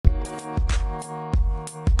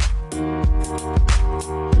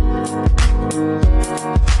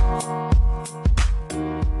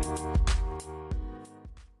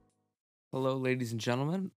ladies and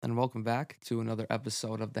gentlemen, and welcome back to another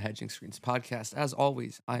episode of the Hedging Screens podcast. As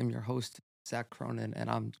always, I am your host, Zach Cronin, and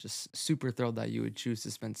I'm just super thrilled that you would choose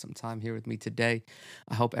to spend some time here with me today.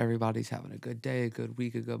 I hope everybody's having a good day, a good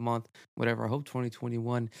week, a good month, whatever. I hope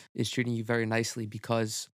 2021 is treating you very nicely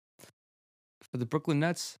because for the Brooklyn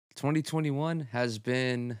Nets, 2021 has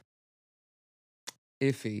been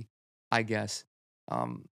iffy, I guess.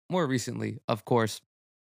 More recently, of course,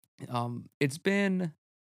 it's been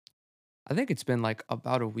I think it's been like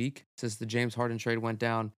about a week since the James Harden trade went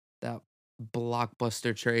down. That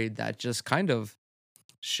blockbuster trade that just kind of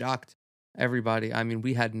shocked everybody. I mean,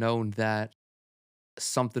 we had known that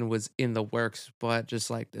something was in the works, but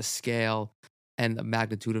just like the scale and the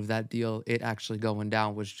magnitude of that deal, it actually going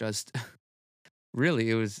down was just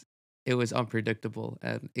really it was unpredictable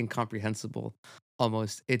and incomprehensible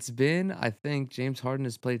almost. It's been, I think James Harden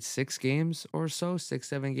has played 6 games or so, 6,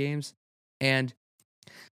 7 games. And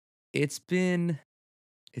it's been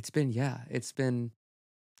it's been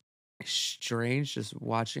strange just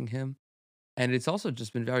watching him, and it's also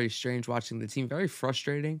just been very strange watching the team, very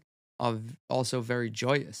frustrating, also very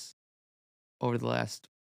joyous over the last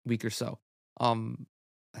week or so. Um,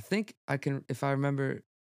 I think I can if I remember,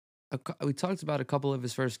 we talked about a couple of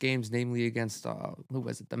his first games, namely against, who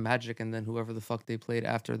was it? The Magic, and then whoever the fuck they played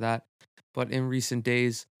after that. But in recent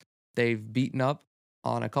days, they've beaten up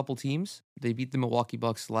on a couple teams. They beat the Milwaukee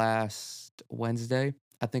Bucks last Wednesday,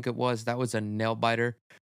 I think it was. That was a nail biter.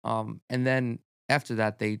 And then after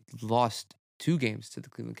that, they lost 2 games to the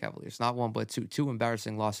Cleveland Cavaliers. Not one, but two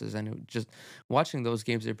embarrassing losses. And just watching those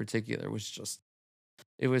games in particular was just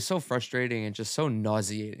it was so frustrating and just so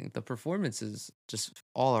nauseating. The performances just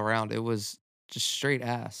all around, it was just straight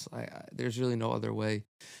ass. There's really no other way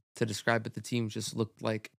to describe it. The team just looked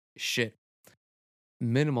like shit.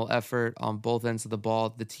 Minimal effort on both ends of the ball.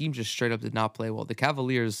 The team just straight up did not play well. The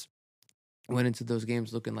Cavaliers went into those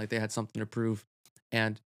games looking like they had something to prove,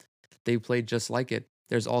 and they played just like it.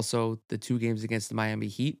 There's also the 2 games against the Miami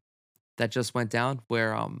Heat that just went down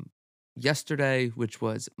where yesterday, which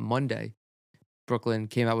was Monday, Brooklyn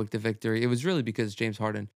came out with the victory. It was really because James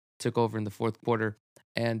Harden took over in the fourth quarter,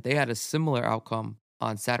 and they had a similar outcome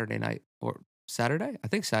on Saturday night or Saturday? I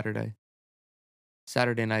think Saturday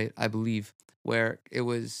night, I believe, where it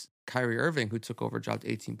was Kyrie Irving who took over, dropped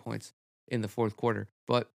 18 points in the fourth quarter.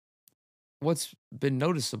 But what's been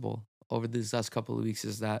noticeable over these last couple of weeks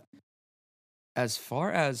is that as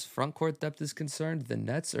far as front court depth is concerned, the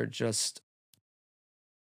Nets are just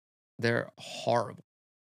they're horrible.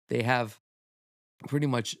 They have pretty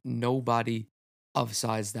much nobody of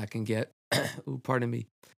size that can get, ooh, pardon me,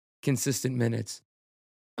 consistent minutes.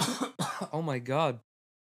 Oh my god,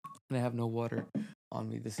 and I have no water on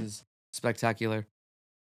me. This is spectacular.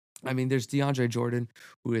 I mean, there's DeAndre Jordan,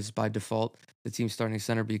 who is by default the team's starting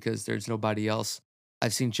center because there's nobody else.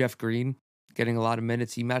 I've seen Jeff Green getting a lot of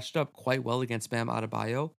minutes. He matched up quite well against Bam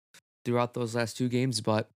Adebayo throughout those last 2 games,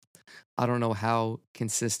 but I don't know how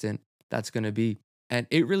consistent that's going to be. And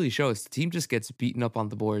it really shows. The team just gets beaten up on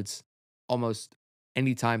the boards almost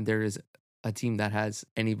anytime there is a team that has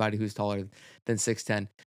anybody who's taller than 6'10.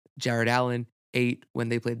 Jared Allen, 8 when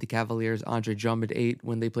they played the Cavaliers. Andre Drummond, 8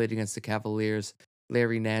 when they played against the Cavaliers.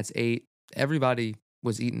 Larry Nance, 8. Everybody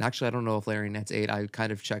was eaten. Actually, I don't know if Larry Nance, 8. I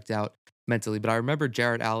kind of checked out mentally, but I remember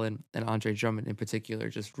Jared Allen and Andre Drummond in particular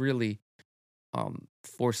just really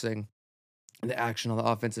forcing the action on the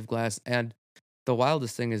offensive glass. And the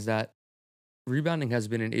wildest thing is that rebounding has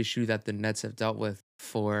been an issue that the Nets have dealt with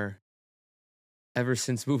for ever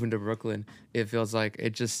since moving to Brooklyn. It feels like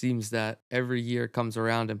it just seems that every year comes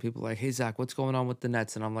around and people are like, hey, Zach, what's going on with the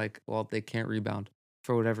Nets? And I'm like, well, they can't rebound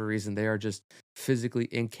for whatever reason. They are just physically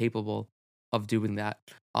incapable of doing that.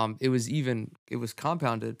 It was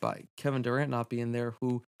compounded by Kevin Durant not being there,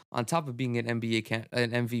 who, on top of being an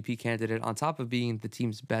MVP candidate, on top of being the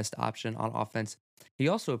team's best option on offense, he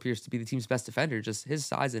also appears to be the team's best defender. Just his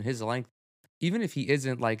size and his length, even if he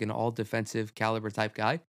isn't like an all defensive caliber type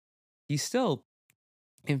guy, he still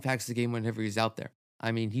impacts the game whenever he's out there.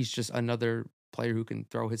 I mean, he's just another player who can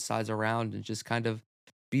throw his size around and just kind of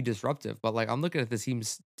be disruptive. But like I'm looking at the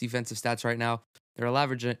team's defensive stats right now.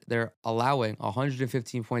 They're allowing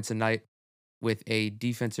 115 points a night with a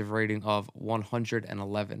defensive rating of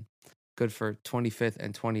 111. Good for 25th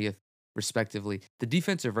and 20th respectively. The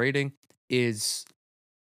defensive rating is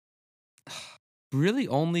really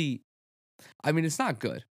only I mean, it's not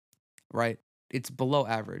good, right? It's below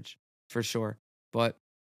average for sure. But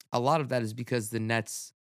a lot of that is because the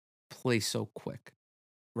Nets play so quick,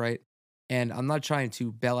 right? And I'm not trying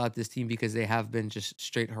to bail out this team because they have been just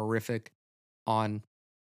straight horrific on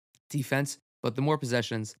defense, but the more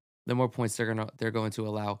possessions, the more points they're going to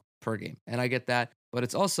allow. per game. And I get that, but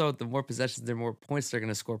it's also the more possessions, the more points they're going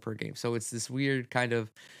to score per game. So it's this weird kind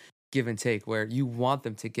of give and take where you want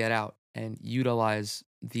them to get out and utilize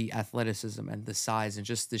the athleticism and the size and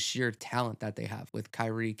just the sheer talent that they have with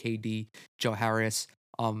Kyrie, KD, Joe Harris,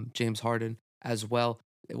 James Harden as well.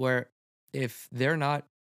 Where if they're not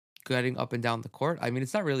getting up and down the court, I mean,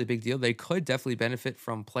 it's not really a big deal. They could definitely benefit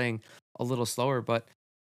from playing a little slower, but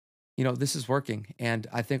this is working. And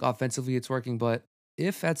I think offensively it's working. But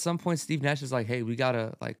if at some point Steve Nash is like, hey, we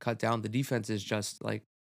gotta like cut down, the defense is just like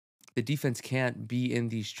the defense can't be in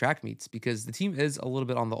these track meets because the team is a little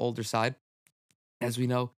bit on the older side. As we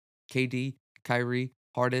know, KD, Kyrie,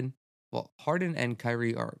 Harden. Well, Harden and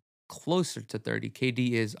Kyrie are closer to 30.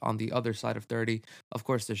 KD is on the other side of 30. Of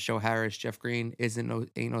course, there's Joe Harris, Jeff Green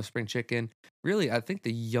ain't no spring chicken. Really, I think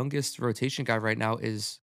the youngest rotation guy right now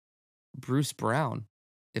is Bruce Brown,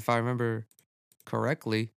 if I remember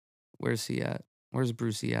correctly. Where's he at? Where's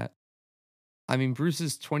Brucey at? I mean, Bruce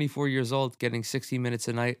is 24 years old, getting 60 minutes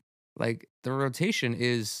a night. Like the rotation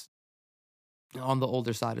is on the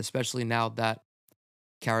older side, especially now that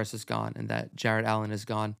Karras is gone and that Jared Allen is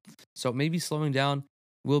gone. So maybe slowing down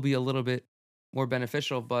will be a little bit more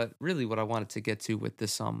beneficial. But really, what I wanted to get to with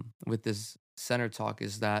this center talk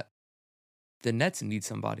is that the Nets need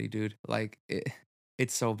somebody, dude. Like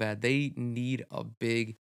it's so bad. They need a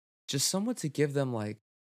big, just someone to give them like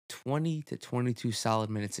 20 to 22 solid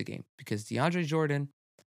minutes a game because DeAndre Jordan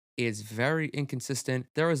is very inconsistent.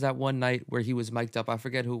 There was that one night where he was mic'd up. I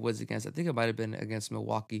forget who it was against. I think it might have been against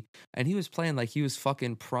Milwaukee. And he was playing like he was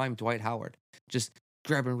fucking prime Dwight Howard, just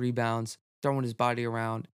grabbing rebounds, throwing his body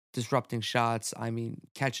around, disrupting shots. I mean,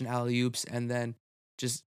 catching alley oops. And then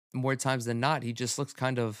just more times than not, he just looks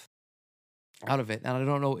kind of out of it. And I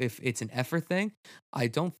don't know if it's an effort thing. I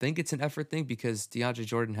don't think it's an effort thing because DeAndre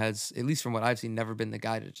Jordan has, at least from what I've seen, never been the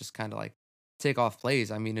guy to just kind of like take off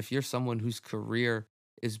plays. I mean, if you're someone whose career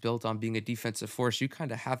is built on being a defensive force, you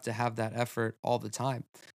kind of have to have that effort all the time.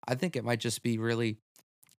 I think it might just be really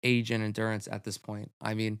age and endurance at this point.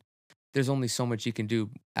 I mean, there's only so much you can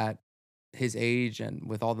do at his age and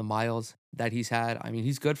with all the miles that he's had. I mean,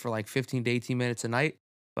 he's good for like 15 to 18 minutes a night,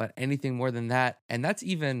 but anything more than that, and that's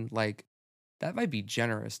even like that might be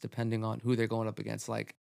generous depending on who they're going up against.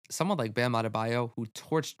 Like someone like Bam Adebayo, who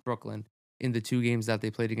torched Brooklyn in the two games that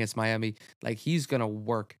they played against Miami, like he's gonna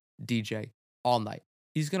work DJ all night.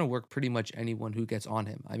 He's gonna work pretty much anyone who gets on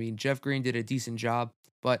him. I mean, Jeff Green did a decent job,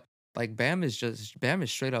 but like Bam is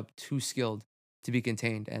straight up too skilled to be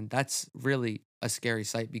contained, and that's really a scary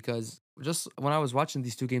sight because just when I was watching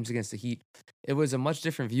these two games against the Heat, it was a much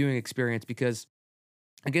different viewing experience because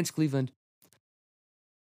against Cleveland,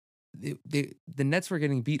 the Nets were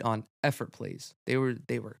getting beat on effort plays. They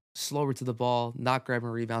were slower to the ball, not grabbing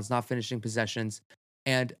rebounds, not finishing possessions.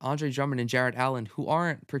 And Andre Drummond and Jared Allen, who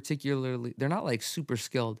aren't particularly, they're not like super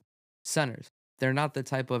skilled centers. They're not the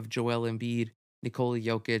type of Joel Embiid, Nikola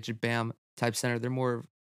Jokic, Bam type center. They're more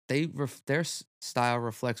their style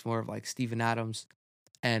reflects more of like Steven Adams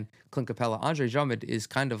and Clint Capella. Andre Drummond is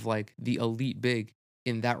kind of like the elite big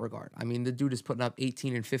in that regard. I mean, the dude is putting up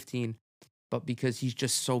 18 and 15 but because he's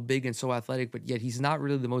just so big and so athletic, but yet he's not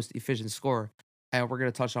really the most efficient scorer. And we're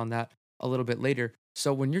going to touch on that a little bit later.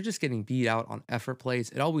 So when you're just getting beat out on effort plays,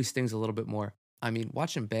 it always stings a little bit more. I mean,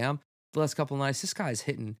 watching Bam the last couple of nights, this guy's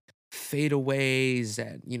hitting fadeaways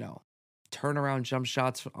and, turnaround jump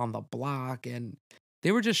shots on the block. And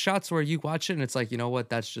they were just shots where you watch it and it's like, you know what?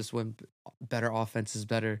 That's just when better offense is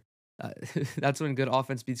better. That's when good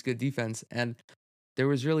offense beats good defense. And there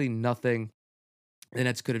was really nothing the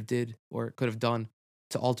Nets could have did or could have done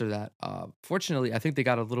to alter that. Fortunately, I think they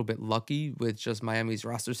got a little bit lucky with just Miami's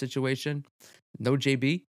roster situation. No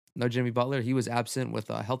JB, no Jimmy Butler. He was absent with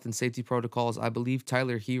health and safety protocols. I believe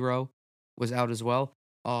Tyler Hero was out as well.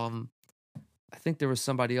 Um, I think there was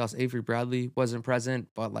somebody else. Avery Bradley wasn't present,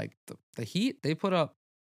 but like the Heat, they put up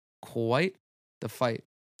quite the fight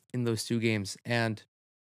in those two games, and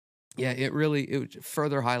yeah, it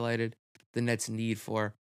further highlighted the Nets' need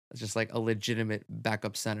for just like a legitimate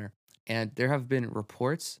backup center. And there have been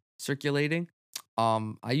reports circulating.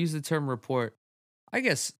 I use the term report, I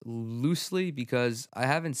guess loosely because I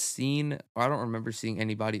haven't seen or I don't remember seeing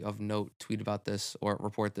anybody of note tweet about this or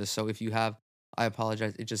report this. So if you have, I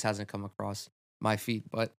apologize. It just hasn't come across my feed.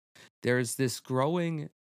 But there's this growing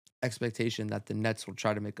expectation that the Nets will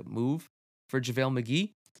try to make a move for JaVale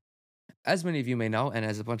McGee. As many of you may know, and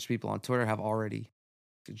as a bunch of people on Twitter have already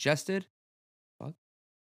suggested, fuck,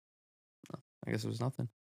 I guess it was nothing.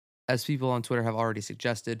 As people on Twitter have already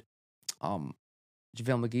suggested, um,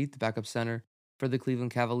 JaVale McGee, the backup center for the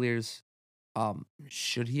Cleveland Cavaliers,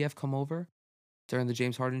 should he have come over during the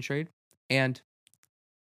James Harden trade? And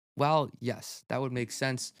Well, yes, that would make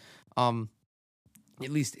sense. Um, at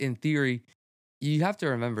least in theory, you have to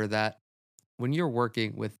remember that when you're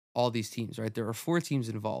working with all these teams, right? There are four teams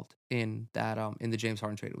involved in that in the James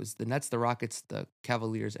Harden trade. It was the Nets, the Rockets, the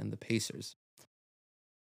Cavaliers, and the Pacers.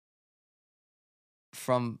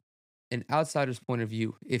 From an outsider's point of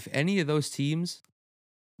view, if any of those teams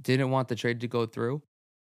didn't want the trade to go through,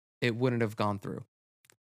 it wouldn't have gone through.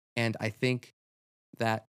 And I think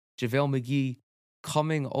that JaVale McGee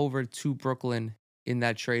coming over to Brooklyn in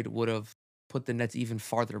that trade would have put the Nets even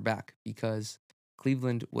farther back because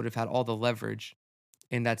Cleveland would have had all the leverage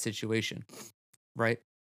in that situation, right?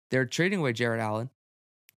 They're trading away Jared Allen.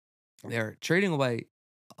 They're trading away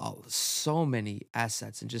so many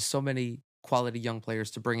assets and just so many quality young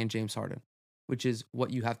players to bring in James Harden, which is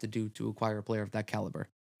what you have to do to acquire a player of that caliber.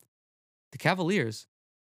 The Cavaliers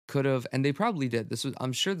could have, and they probably did.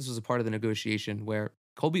 I'm sure this was a part of the negotiation where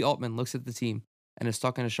Kobe Altman looks at the team and is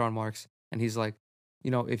talking to Sean Marks, and he's like,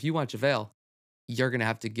 if you want JaVale, you're gonna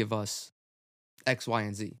have to give us X, Y,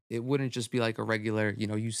 and Z. It wouldn't just be like a regular,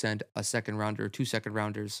 you send a second rounder or 2 second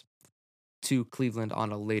rounders to Cleveland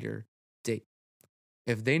on a later date.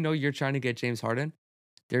 If they know you're trying to get James Harden,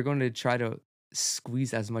 they're going to try to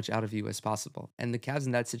squeeze as much out of you as possible. And the Cavs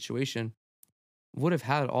in that situation would have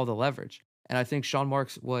had all the leverage. And I think Sean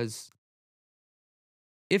Marks was,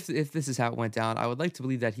 if this is how it went down, I would like to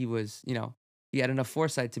believe that he was, he had enough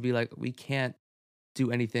foresight to be like, we can't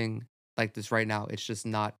do anything like this right now. It's just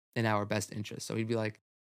not in our best interest. So he'd be like,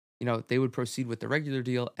 they would proceed with the regular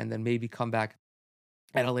deal and then maybe come back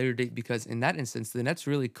at a later date because in that instance, the Nets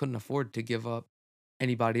really couldn't afford to give up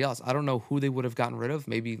anybody else. I don't know who they would have gotten rid of.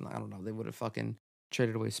 Maybe, I don't know, they would have fucking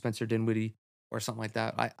traded away Spencer Dinwiddie or something like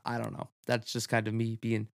that. I don't know. That's just kind of me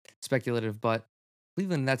being speculative. But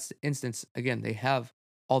Cleveland, in that instance, again, they have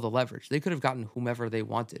all the leverage. They could have gotten whomever they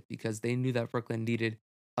wanted because they knew that Brooklyn needed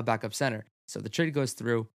a backup center. So the trade goes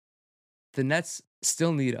through. The Nets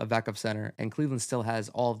still need a backup center, and Cleveland still has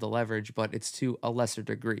all of the leverage, but it's to a lesser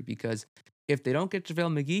degree because if they don't get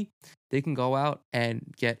JaVale McGee, they can go out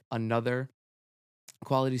and get another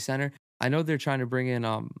quality center. I know they're trying to bring in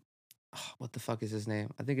what the fuck is his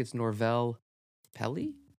name? I think it's Norvel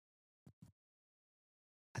Pelly.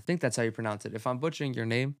 I think that's how you pronounce it. If I'm butchering your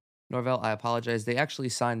name, Norvel, I apologize. They actually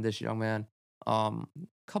signed this young man a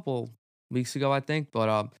couple weeks ago, I think,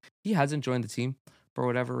 but he hasn't joined the team for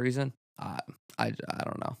whatever reason. I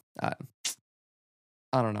don't know.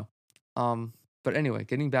 I don't know. But anyway,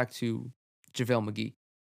 getting back to JaVale McGee,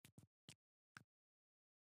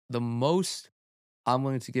 the most I'm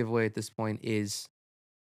willing to give away at this point is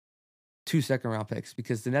 2 second round picks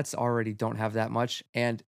because the Nets already don't have that much.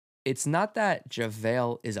 And it's not that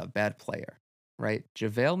JaVale is a bad player, right?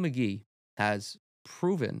 JaVale McGee has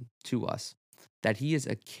proven to us that he is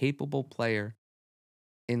a capable player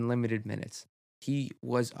in limited minutes. He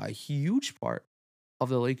was a huge part of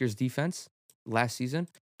the Lakers defense last season,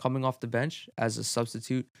 coming off the bench as a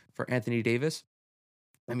substitute for Anthony Davis.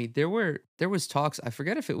 I mean, there was talks. I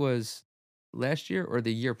forget if it was last year or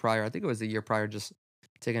the year prior. I think it was the year prior. Just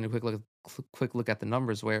taking a quick look at the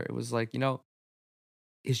numbers, where it was like,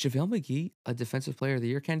 is JaVale McGee a Defensive Player of the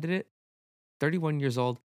Year candidate? 31 years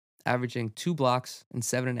old, averaging 2 blocks and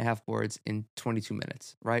 7.5 boards in 22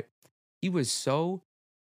 minutes. Right? He was so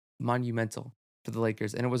monumental for the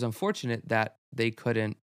Lakers, and it was unfortunate that they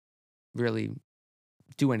couldn't really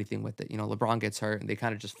do anything with it. LeBron gets hurt, and they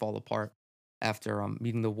kind of just fall apart after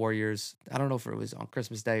meeting the Warriors. I don't know if it was on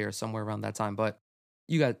Christmas Day or somewhere around that time, but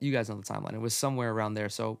you guys know the timeline. It was somewhere around there.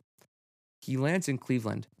 So he lands in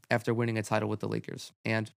Cleveland after winning a title with the Lakers,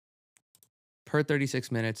 and per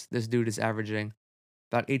 36 minutes, this dude is averaging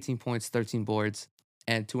about 18 points, 13 boards,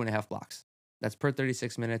 and 2.5 blocks. That's per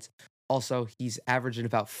 36 minutes. Also, he's averaging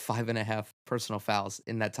about 5.5 personal fouls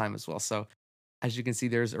in that time as well. So as you can see,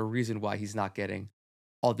 there's a reason why he's not getting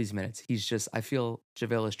all these minutes. I feel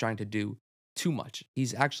JaVale is trying to do too much.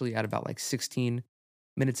 He's actually at about like 16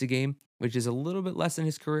 minutes a game, which is a little bit less than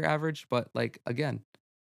his career average. But like, again,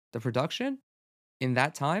 the production in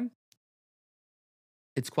that time,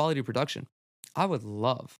 it's quality production. I would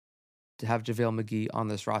love to have JaVale McGee on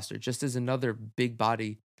this roster just as another big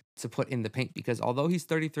body to put in the paint because although he's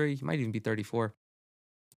 33, he might even be 34.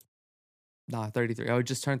 Nah, 33. I would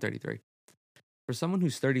just turn 33. For someone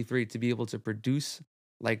who's 33 to be able to produce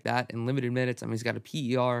like that in limited minutes, I mean, he's got a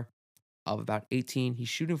PER of about 18. He's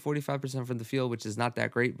shooting 45% from the field, which is not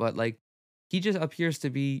that great, but like he just appears to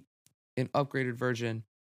be an upgraded version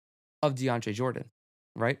of DeAndre Jordan,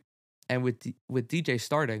 right? And with DJ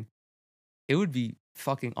starting, it would be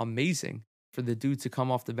fucking amazing for the dude to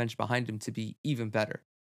come off the bench behind him to be even better.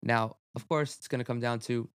 Now, of course, it's going to come down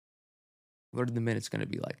to What are the minutes going to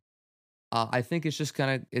be like? I think it's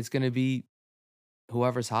going to be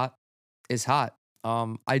whoever's hot is hot.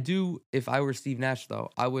 I do. If I were Steve Nash, though,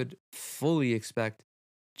 I would fully expect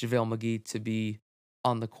JaVale McGee to be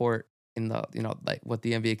on the court in the like what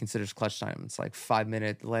the NBA considers clutch time. It's like 5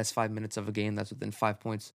 minute, the last 5 minutes of a game that's within 5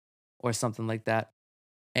 points or something like that.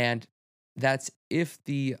 And that's if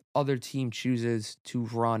the other team chooses to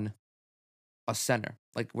run a center.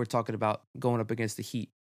 Like we're talking about going up against the Heat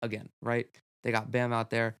again, right? They got Bam out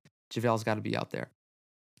there. JaVale's got to be out there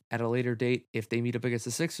at a later date. If they meet up against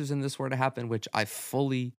the Sixers and this were to happen, which I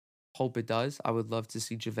fully hope it does, I would love to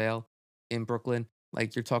see JaVale in Brooklyn.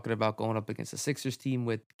 Like you're talking about going up against the Sixers team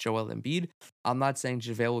with Joel Embiid. I'm not saying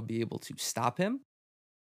JaVale would be able to stop him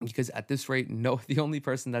because at this rate, no, the only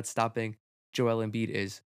person that's stopping Joel Embiid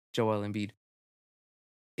is Joel Embiid.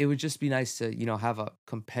 It would just be nice to, have a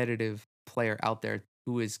competitive player out there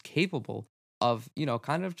who is capable of,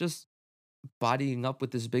 kind of just bodying up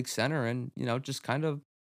with this big center and, just kind of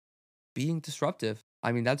being disruptive.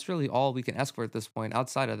 I mean, that's really all we can ask for at this point.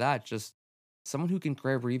 Outside of that, just someone who can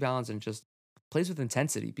grab rebounds and just plays with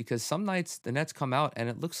intensity because some nights the Nets come out and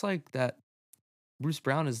it looks like that Bruce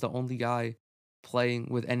Brown is the only guy playing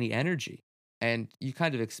with any energy. And you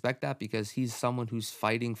kind of expect that because he's someone who's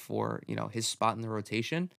fighting for, his spot in the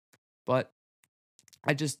rotation. But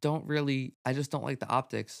I just don't like the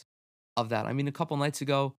optics of that. I mean, a couple nights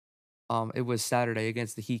ago, it was Saturday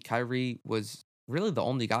against the Heat. Kyrie was really the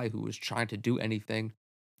only guy who was trying to do anything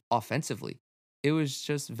offensively. It was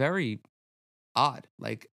just very odd.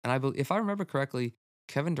 Like, and if I remember correctly,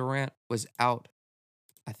 Kevin Durant was out.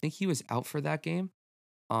 I think he was out for that game.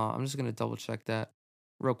 I'm just gonna double check that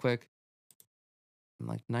real quick. I'm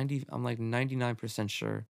like 99%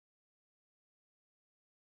 sure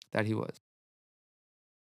that he was.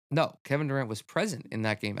 No, Kevin Durant was present in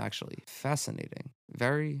that game actually. Fascinating.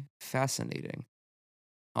 Very fascinating.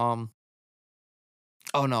 Um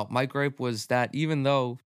oh no, my gripe was that even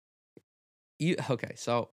though okay,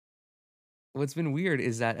 so what's been weird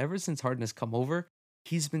is that ever since Harden has come over,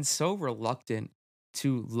 he's been so reluctant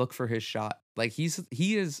to look for his shot. Like he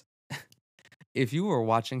is if you were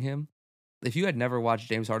watching him, if you had never watched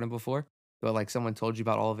James Harden before, but like someone told you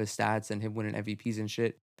about all of his stats and him winning MVPs and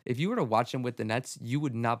shit, if you were to watch him with the Nets, you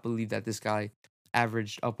would not believe that this guy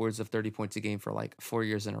averaged upwards of 30 points a game for like 4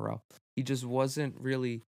 years in a row. He just wasn't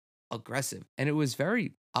really aggressive. And it was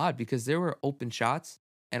very odd because there were open shots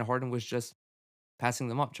and Harden was just passing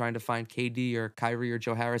them up, trying to find KD or Kyrie or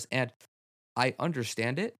Joe Harris. And I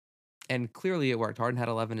understand it. And clearly it worked. Harden had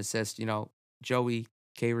 11 assists. Joey,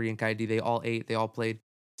 Kyrie, and KD, they all ate. They all played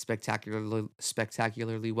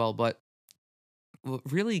spectacularly well. But what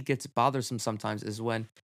really gets bothersome sometimes is when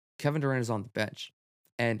Kevin Durant is on the bench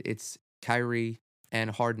and it's Kyrie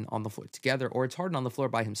and Harden on the floor together, or it's Harden on the floor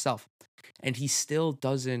by himself, and he still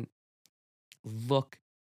doesn't look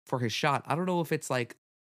for his shot. I don't know if it's like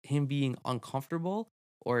him being uncomfortable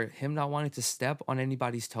or him not wanting to step on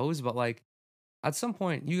anybody's toes, but like at some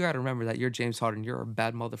point, you got to remember that you're James Harden. You're a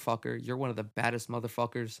bad motherfucker. You're one of the baddest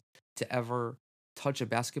motherfuckers to ever touch a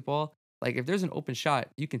basketball. Like, if there's an open shot,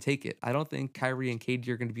 you can take it. I don't think Kyrie and KD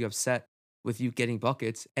are going to be upset with you getting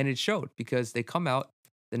buckets. And it showed because they come out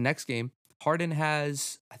the next game. Harden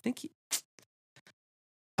has, I don't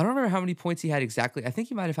remember how many points he had exactly. I think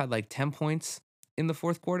he might have had like 10 points in the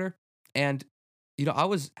fourth quarter. And, I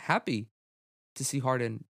was happy to see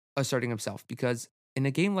Harden asserting himself because in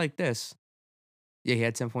a game like this, yeah, he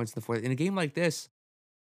had 10 points in the fourth. In a game like this,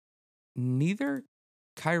 neither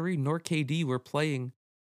Kyrie nor KD were playing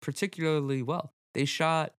particularly well. They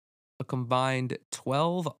shot a combined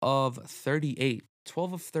 12 of 38.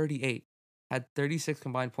 12 of 38 had 36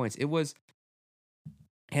 combined points. It was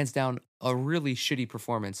hands down a really shitty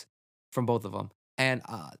performance from both of them. And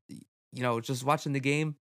just watching the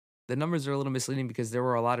game, the numbers are a little misleading because there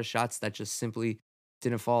were a lot of shots that just simply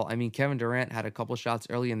didn't fall. I mean, Kevin Durant had a couple shots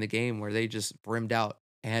early in the game where they just brimmed out,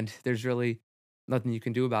 and there's really nothing you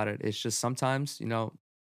can do about it. It's just sometimes,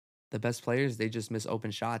 the best players, they just miss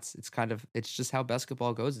open shots. It's just how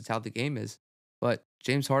basketball goes. It's how the game is. But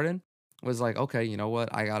James Harden was like, okay, you know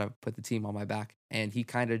what? I got to put the team on my back. And he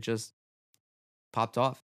kind of just popped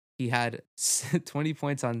off. He had 20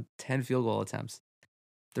 points on 10 field goal attempts,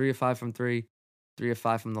 3 of 5 from three, 3 of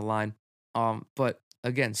 5 from the line. But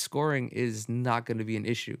again, scoring is not going to be an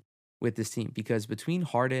issue with this team because between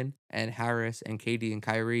Harden and Harris and KD and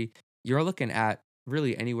Kyrie, you're looking at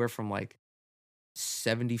really anywhere from like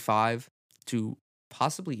 75 to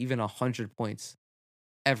possibly even 100 points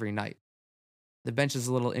every night. The bench is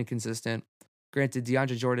a little inconsistent. Granted,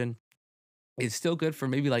 DeAndre Jordan is still good for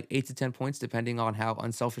maybe like 8 to 10 points, depending on how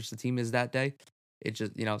unselfish the team is that day. It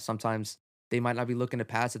just, sometimes They might not be looking to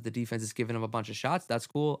pass if the defense is giving them a bunch of shots. That's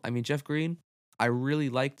cool. I mean, Jeff Green, I really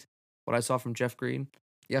liked what I saw from Jeff Green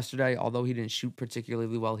yesterday. Although he didn't shoot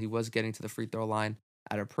particularly well, he was getting to the free throw line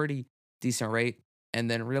at a pretty decent rate. And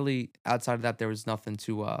then really outside of that, there was nothing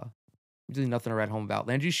to really nothing to write home about.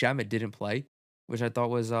 Landry Shamet didn't play, which I thought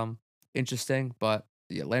was interesting. But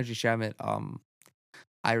yeah, Landry Shamet,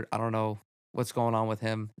 I don't know what's going on with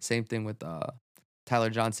him. Same thing with Tyler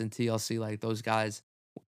Johnson, TLC, like those guys.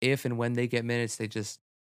 If and when they get minutes,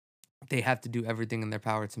 they have to do everything in their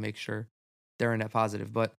power to make sure they're a net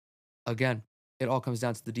positive. But again, it all comes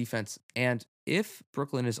down to the defense. And if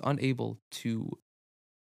Brooklyn is unable to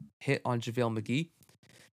hit on JaVale McGee,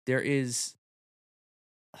 there is,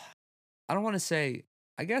 I don't want to say,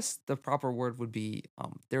 I guess the proper word would be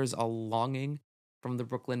there's a longing from the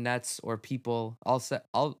Brooklyn Nets or people.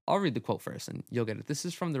 I'll read the quote first and you'll get it. This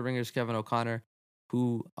is from the Ringer's Kevin O'Connor,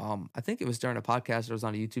 who I think it was during a podcast or it was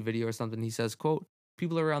on a YouTube video or something. He says, quote,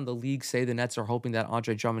 people around the league say the Nets are hoping that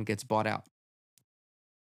Andre Drummond gets bought out.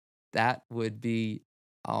 That would be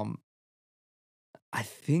um I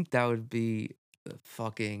think that would be the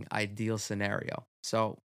fucking ideal scenario.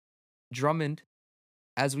 So Drummond,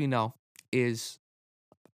 as we know, is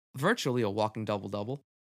virtually a walking double double.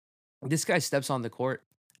 This guy steps on the court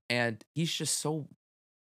and he's just so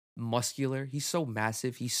muscular. He's so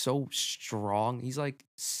massive. He's so strong. He's like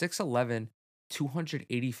 6'11,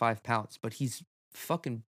 285 pounds, but he's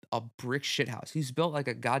fucking a brick shithouse. He's built like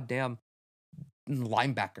a goddamn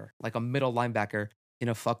linebacker, like a middle linebacker in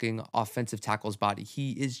a fucking offensive tackle's body.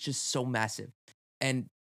 He is just so massive. And,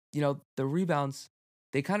 the rebounds,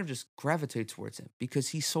 they kind of just gravitate towards him because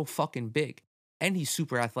he's so fucking big and he's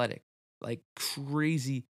super athletic, like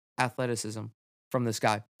crazy athleticism from this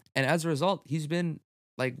guy. And as a result, he's been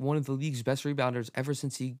like one of the league's best rebounders ever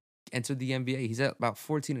since he entered the NBA. He's at about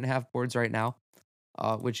 14 and a half boards right now,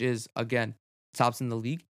 which is, again, tops in the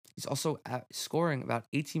league. He's also scoring about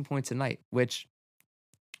 18 points a night, which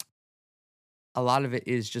a lot of it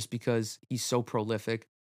is just because he's so prolific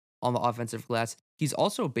on the offensive glass. He's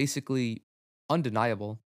also basically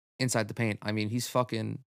undeniable inside the paint. I mean, he's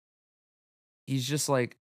just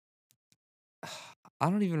like, I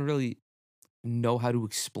don't even really know how to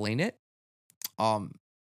explain it. Um,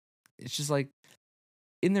 it's just like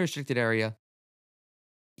in the restricted area,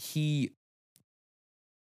 he,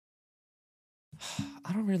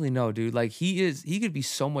 I don't really know, dude. Like he could be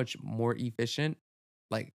so much more efficient.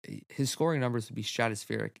 Like his scoring numbers would be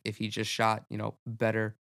stratospheric if he just shot,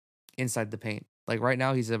 better inside the paint. Like right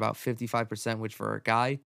now, he's at about 55%, which for a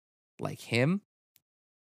guy like him,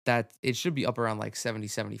 that it should be up around like 70,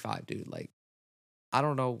 75, dude. Like, I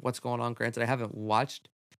don't know what's going on. Granted, I haven't watched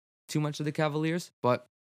too much of the Cavaliers, but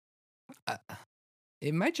uh,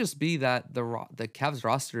 it might just be that the Cavs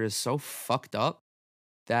roster is so fucked up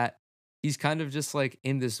that he's kind of just like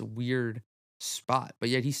in this weird spot, but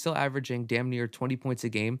yet he's still averaging damn near 20 points a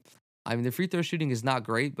game. I mean, the free throw shooting is not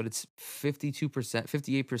great, but it's 52%,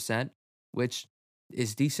 58%, which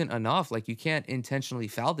is decent enough. Like you can't intentionally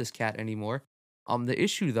foul this cat anymore. The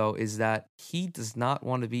issue though is that he does not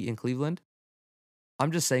want to be in Cleveland.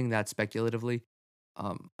 I'm just saying that speculatively.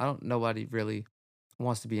 I don't Nobody really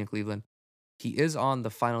wants to be in Cleveland. He is on the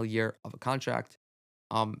final year of a contract.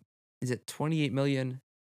 Um, is it 28 million?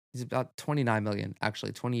 He's about 29 million,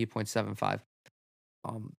 actually, 28.75.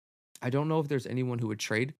 Um, I don't know if there's anyone who would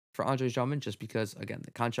trade for Andre Drummond just because, again,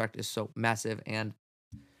 the contract is so massive. And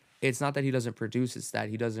it's not that he doesn't produce, it's that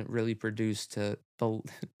he doesn't really produce to the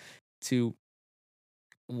to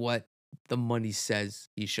what the money says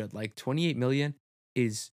he should. Like 28 million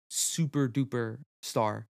is super duper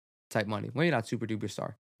star type money. Maybe not super duper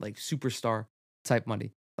star, like superstar type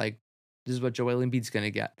money. Like this is what Joel Embiid's gonna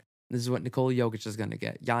get. This is what Nikola Jokic is gonna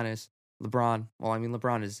get. Giannis, LeBron. Well, I mean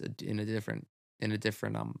LeBron is in a different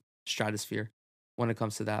stratosphere when it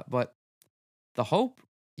comes to that. But the hope,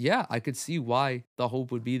 yeah, I could see why the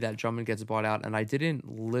hope would be that Drummond gets bought out. And I didn't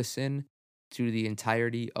listen to the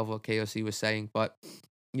entirety of what KOC was saying, but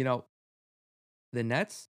you know, the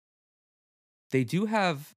Nets, they do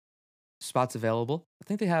have spots available. I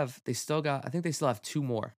think they still have two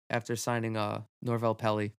more after signing Norvel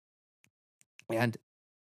Pelly. And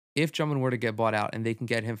if Drummond were to get bought out and they can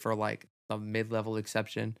get him for like a mid-level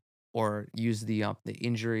exception or use the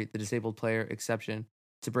disabled player exception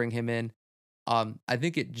to bring him in, I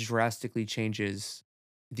think it drastically changes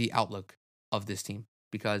the outlook of this team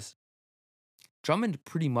because Drummond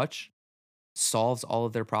pretty much solves all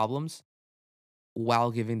of their problems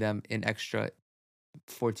while giving them an extra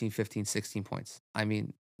 14, 15, 16 points. I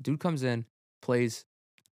mean, dude comes in, plays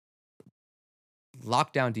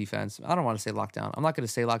lockdown defense. I don't want to say lockdown. I'm not going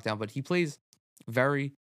to say lockdown, but he plays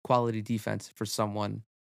very quality defense for someone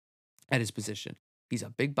at his position. He's a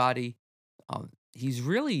big body. He's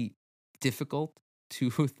really difficult to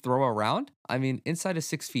throw around. I mean, inside of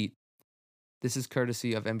 6 feet, this is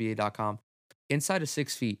courtesy of NBA.com. Inside of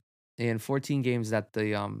 6 feet in 14 games that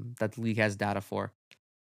the league has data for,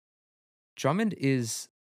 Drummond is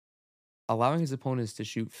allowing his opponents to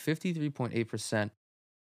shoot 53.8%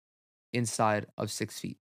 inside of 6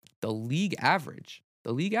 feet. The league average,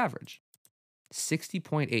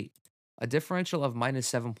 60.8, a differential of minus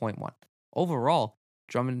 7.1. Overall,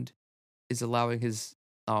 Drummond is allowing his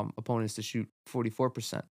opponents to shoot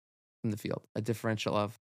 44% from the field, a differential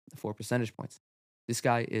of 4 percentage points. This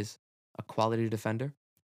guy is a quality defender.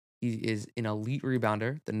 He is an elite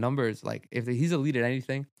rebounder. The numbers, like, if he's elite at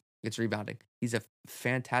anything, it's rebounding. He's a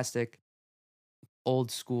fantastic old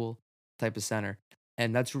school type of center.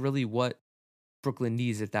 And that's really what Brooklyn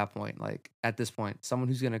needs at that point. Like, at this point, someone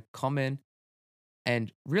who's going to come in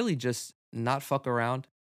and really just not fuck around,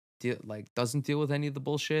 doesn't deal with any of the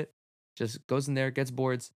bullshit, just goes in there, gets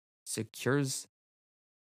boards, secures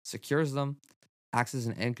them, acts as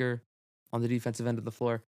an anchor on the defensive end of the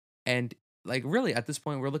floor. And like really at this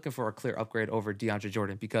point, we're looking for a clear upgrade over DeAndre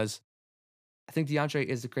Jordan because I think DeAndre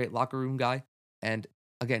is a great locker room guy. And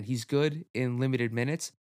again, he's good in limited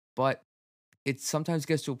minutes, but it sometimes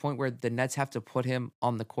gets to a point where the Nets have to put him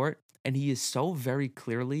on the court. And he is so very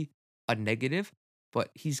clearly a negative,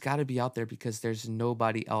 but he's got to be out there because there's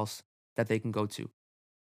nobody else that they can go to.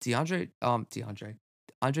 Andre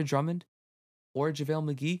Drummond or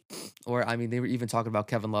JaVale McGee, or I mean, they were even talking about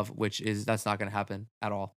Kevin Love, that's not going to happen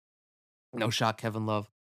at all. No shot Kevin Love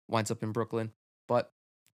winds up in Brooklyn. But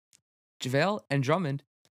JaVale and Drummond,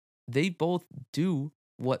 they both do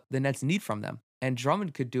what the Nets need from them. And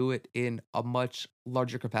Drummond could do it in a much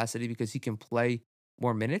larger capacity because he can play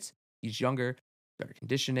more minutes. He's younger, better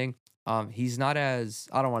conditioning. He's not as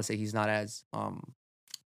I don't want to say he's not as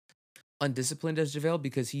undisciplined as JaVale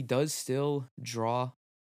because he does still draw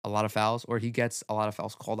a lot of fouls or he gets a lot of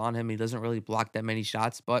fouls called on him. He doesn't really block that many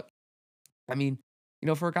shots. But I mean,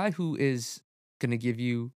 for a guy who is going to give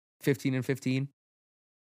you 15 and 15,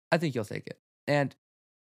 I think you'll take it. And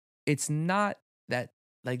it's not that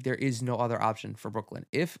like there is no other option for Brooklyn.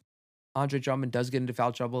 If Andre Drummond does get into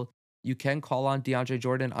foul trouble, you can call on DeAndre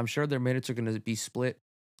Jordan. I'm sure their minutes are going to be split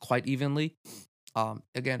quite evenly.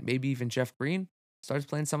 Again, maybe even Jeff Green starts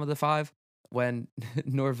playing some of the five when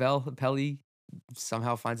Norvell Pelly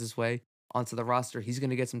somehow finds his way onto the roster. He's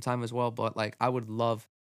going to get some time as well. But like, I would love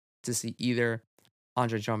to see either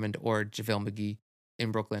Andre Drummond or JaVale McGee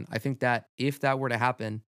in Brooklyn. I think that if that were to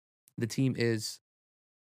happen, the team is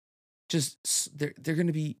they're going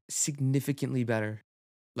to be significantly better,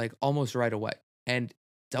 like almost right away, and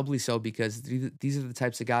doubly so because these are the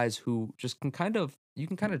types of guys who just you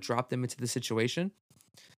can kind of drop them into the situation,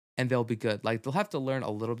 and they'll be good. Like they'll have to learn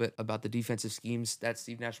a little bit about the defensive schemes that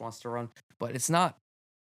Steve Nash wants to run, but it's not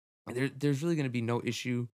there's really going to be no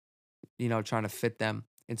issue, trying to fit them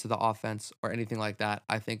into the offense or anything like that.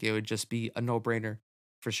 I think it would just be a no brainer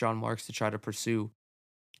for Sean Marks to try to pursue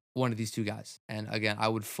one of these two guys. And again, I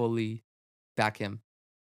would fully back him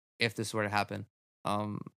if this were to happen.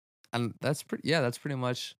 Um, and that's pretty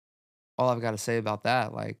much all I've got to say about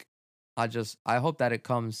that. Like, I hope that it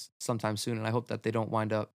comes sometime soon, and I hope that they don't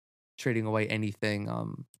wind up trading away anything,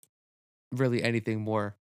 really anything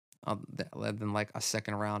more, than like a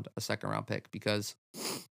second round pick, because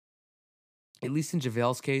at least in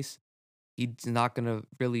JaVale's case, he's not gonna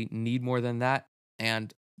really need more than that.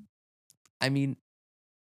 And I mean,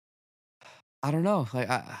 I don't know. Like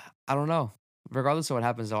I don't know. Regardless of what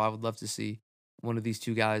happens though, I would love to see one of these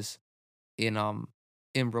two guys in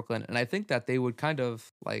in Brooklyn. And I think that they would kind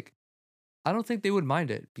of like I don't think they would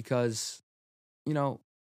mind it because, you know,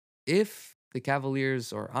 if the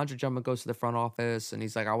Cavaliers or Andre Drummond goes to the front office and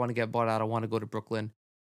he's like, I want to get bought out, I want to go to Brooklyn.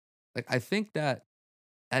 Like I think that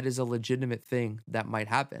that is a legitimate thing that might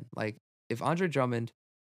happen. Like if Andre Drummond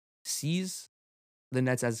sees the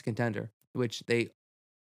Nets as a contender, which they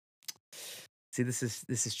see this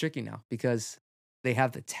is tricky now because they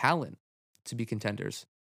have the talent to be contenders.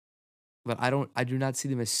 But I do not see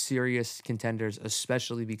them as serious contenders,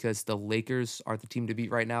 especially because the Lakers are the team to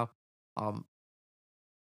beat right now. Um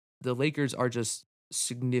the Lakers are just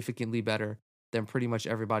significantly better than pretty much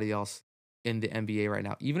everybody else in the NBA right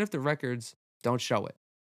now. Even if the records don't show it,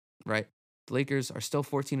 right? The Lakers are still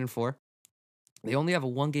 14 and 4. They only have a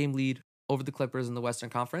 1 game lead over the Clippers in the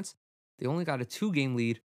Western Conference. They only got a 2 game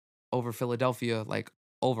lead over Philadelphia, like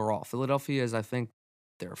overall. Philadelphia is, I think,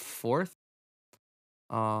 they're fourth.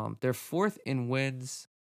 They're fourth in wins,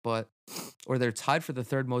 but or they're tied for the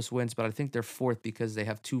third most wins, but I think they're fourth because they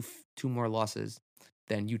have two more losses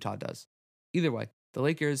than Utah does. Either way, the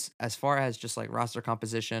Lakers, as far as just like roster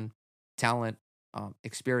composition, talent,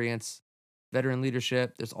 experience, veteran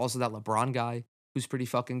leadership, there's also that LeBron guy who's pretty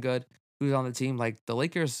fucking good, who's on the team. Like the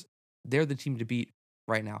Lakers, they're the team to beat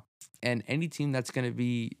right now. And any team that's going to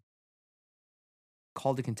be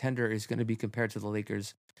called a contender is going to be compared to the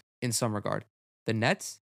Lakers in some regard. The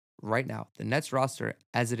Nets, right now, the Nets roster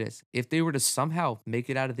as it is, if they were to somehow make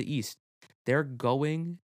it out of the East, they're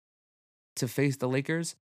going to face the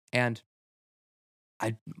Lakers, and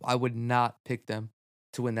I would not pick them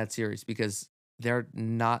to win that series because they're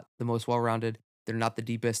not the most well rounded. They're not the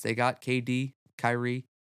deepest. They got KD, Kyrie,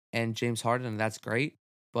 and James Harden, and that's great.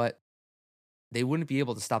 But they wouldn't be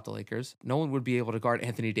able to stop the Lakers. No one would be able to guard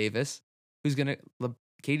Anthony Davis, who's gonna.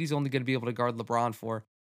 KD's only gonna be able to guard LeBron for,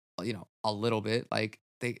 a little bit. Like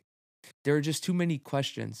there are just too many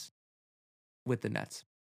questions with the Nets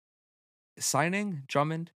signing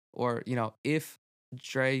Drummond, or if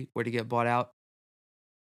Dre were to get bought out,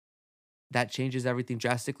 that changes everything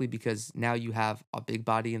drastically because now you have a big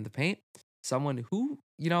body in the paint, someone who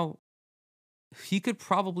he could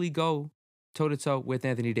probably go toe to toe with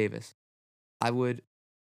Anthony Davis. I would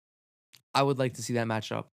I would like to see that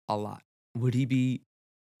matchup a lot. Would he be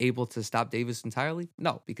able to stop Davis entirely?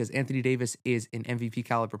 No, because Anthony Davis is an MVP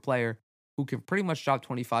caliber player who can pretty much drop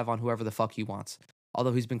 25 on whoever the fuck he wants.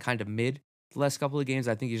 Although he's been kind of mid the last couple of games,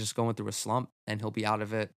 I think he's just going through a slump and he'll be out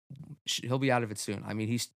of it. He'll be out of it soon. I mean,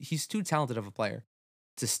 he's too talented of a player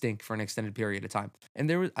to stink for an extended period of time. And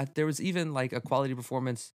there was even like a quality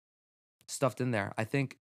performance stuffed in there. I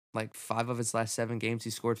think like 5 of his last 7 games he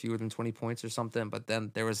scored fewer than 20 points or something, but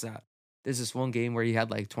then there's this one game where he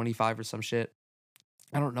had like 25 or some shit.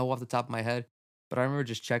 I don't know off the top of my head, but I remember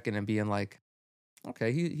just checking and being like,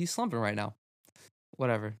 okay, he's slumping right now.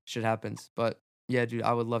 Whatever, shit happens. But yeah, dude,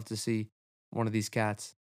 I would love to see one of these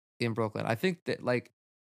cats in Brooklyn. I think that like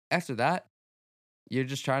after that, you're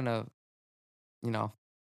just trying to, you know,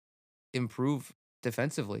 improve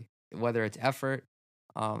defensively, whether it's effort.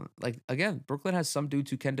 Like again, Brooklyn has some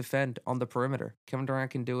dudes who can defend on the perimeter. Kevin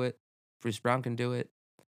Durant can do it. Bruce Brown can do it.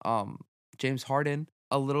 Um, James Harden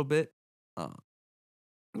a little bit. Uh,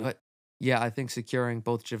 but yeah, I think securing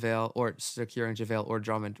JaVale or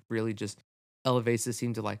Drummond really just elevates the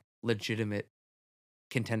team to like legitimate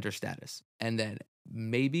contender status. And then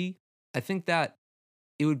maybe I think that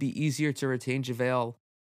it would be easier to retain JaVale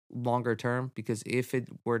longer term because if it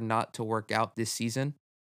were not to work out this season,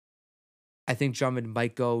 I think Drummond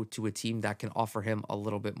might go to a team that can offer him a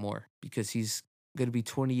little bit more because he's going to be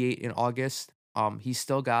 28 in August. He's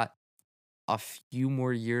still got a few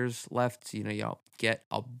more years left to, get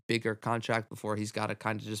a bigger contract before he's got to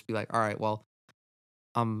kind of just be like, all right, well,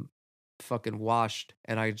 I'm fucking washed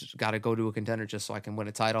and I just got to go to a contender just so I can win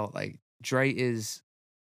a title. Like Dre is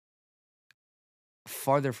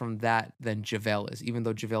farther from that than JaVale is, even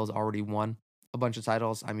though JaVale's already won a bunch of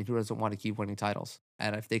titles. I mean, who doesn't want to keep winning titles?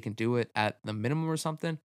 And if they can do it at the minimum or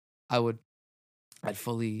something, I would I'd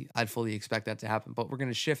fully expect that to happen. But we're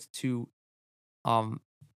gonna shift to um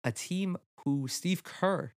a team who Steve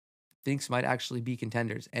Kerr thinks might actually be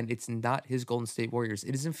contenders, and it's not his Golden State Warriors.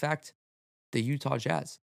 It is in fact the Utah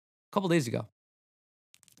Jazz. A couple days ago,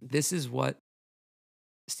 this is what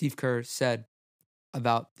Steve Kerr said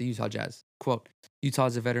about the Utah Jazz. Quote,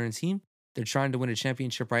 Utah's a veteran team. They're trying to win a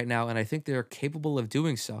championship right now, and I think they're capable of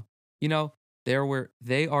doing so.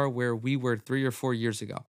 They are where we were 3 or 4 years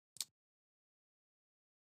ago.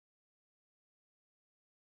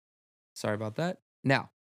 Sorry about that.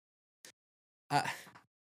 Now, uh,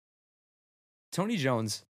 Tony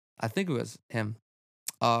Jones, I think it was him,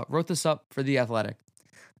 wrote this up for The Athletic.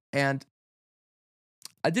 And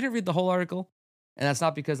I didn't read the whole article, and that's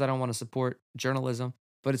not because I don't want to support journalism,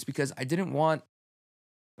 but it's because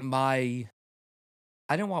my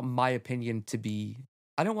I didn't want my opinion to be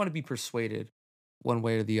I don't want to be persuaded one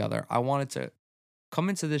way or the other. I wanted to come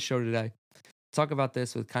into this show today, talk about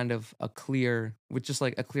this with just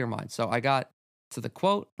like a clear mind. So I got to the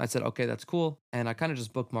quote, I said, okay, that's cool. And I kind of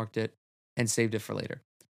just bookmarked it and saved it for later.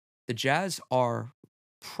 The Jazz are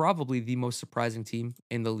probably the most surprising team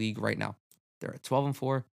in the league right now. They're at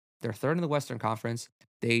 12-4. They're third in the Western Conference.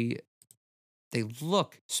 They they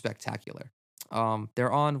look spectacular.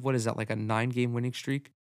 They're on what is that, like a 9-game winning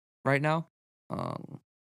streak right now? Um,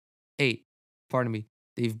 8. Pardon me.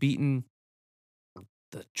 They've beaten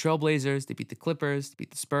the Trailblazers, they beat the Clippers, they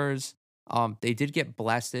beat the Spurs. They did get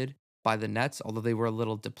blasted by the Nets, although they were a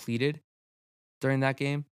little depleted during that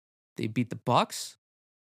game. They beat the Bucks.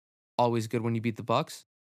 Always good when you beat the Bucks.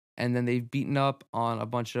 And then they've beaten up on a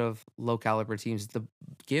bunch of low caliber teams. The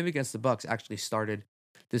game against the Bucks actually started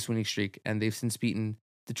this winning streak, and they've since beaten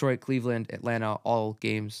Detroit, Cleveland, Atlanta, all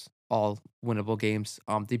games, all winnable games.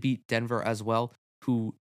 They beat Denver as well,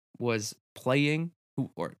 who was playing,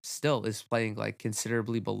 who or still is playing like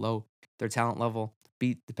considerably below their talent level.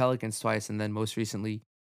 Beat the Pelicans twice, and then most recently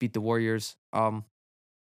beat the Warriors.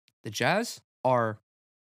 The Jazz are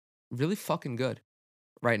really fucking good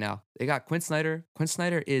right now. They got Quinn Snyder. Quinn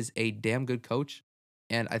Snyder is a damn good coach,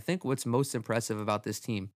 and I think what's most impressive about this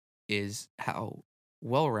team is how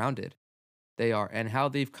well rounded they are and how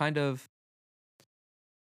they've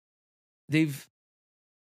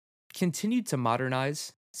continued to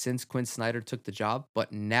modernize since Quinn Snyder took the job,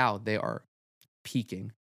 but now they are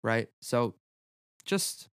peaking, right? So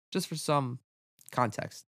just for some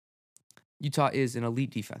context, Utah is an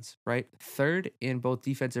elite defense, right? Third in both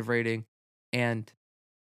defensive rating and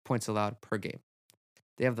points allowed per game.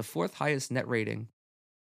 They have the fourth highest net rating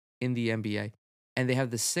in the NBA, and they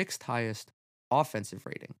have the sixth highest offensive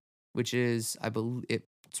rating, which is, I believe,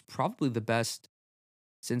 it's probably the best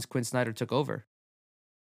since Quinn Snyder took over.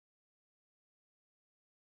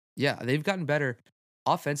 Yeah, they've gotten better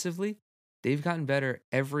offensively. They've gotten better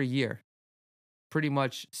every year, pretty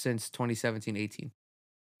much since 2017-18.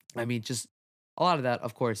 I mean, just a lot of that,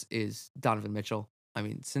 of course, is Donovan Mitchell. I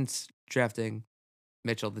mean, since drafting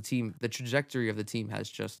Mitchell, the trajectory of the team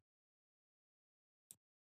has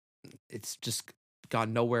it's just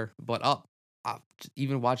gone nowhere but up.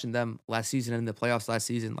 Even watching them last season and in the playoffs last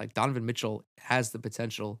season, like Donovan Mitchell has the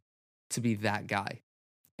potential to be that guy.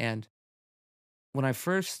 And when I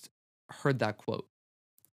first heard that quote,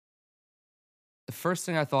 the first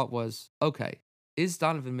thing I thought was, okay, is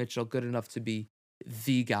Donovan Mitchell good enough to be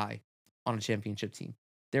the guy on a championship team?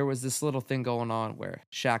 There was this little thing going on where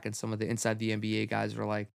Shaq and some of the inside the NBA guys were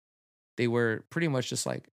like, they were pretty much just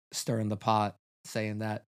like stirring the pot, saying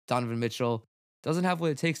that Donovan Mitchell doesn't have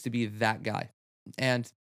what it takes to be that guy.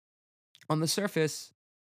 And on the surface,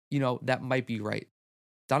 that might be right.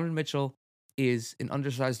 Donovan Mitchell is an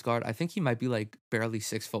undersized guard. I think he might be like barely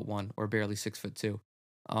 6'1" or barely 6'2".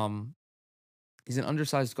 Um, he's an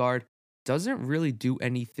undersized guard, doesn't really do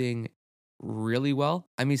anything really well.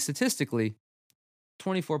 I mean, statistically,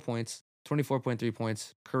 24 points, 24.3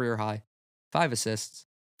 points, career high, 5 assists,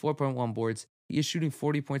 4.1 boards. He is shooting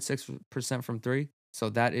 40.6% from three. So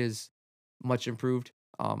that is much improved.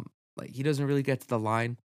 Like he doesn't really get to the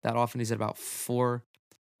line that often. He's at about 4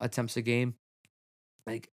 attempts a game.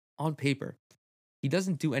 Like on paper, he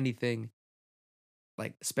doesn't do anything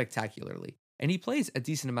like spectacularly. And he plays a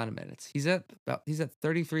decent amount of minutes. He's at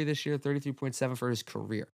 33 this year, 33.7 for his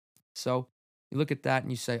career. So you look at that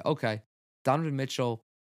and you say, okay, Donovan Mitchell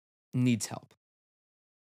needs help.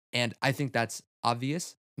 And I think that's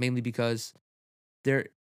obvious, mainly because there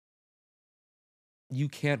you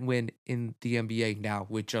can't win in the NBA now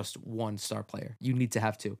with just one star player. You need to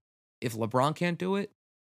have two. If LeBron can't do it,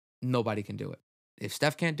 nobody can do it. If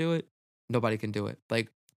Steph can't do it, nobody can do it. Like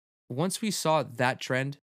once we saw that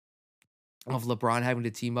trend of LeBron having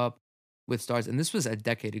to team up with stars, and this was a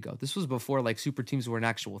decade ago. This was before like super teams were an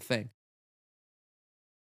actual thing.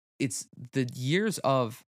 It's the years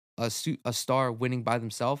of a star winning by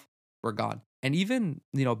themselves were gone. And even,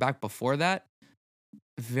 back before that,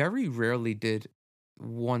 very rarely did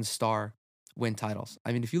one star win titles.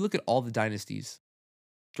 I mean, if you look at all the dynasties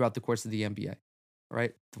throughout the course of the NBA,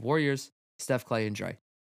 right? The Warriors, Steph, Clay, and Dre.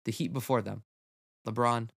 The Heat before them,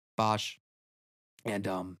 LeBron, Bosh, and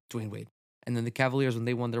Dwayne Wade. And then the Cavaliers, when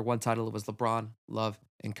they won their one title, it was LeBron, Love,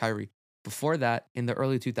 and Kyrie. Before that, in the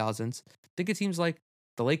early 2000s, think of teams like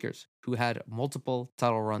the Lakers, who had multiple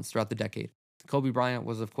title runs throughout the decade. Kobe Bryant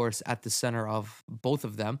was, of course, at the center of both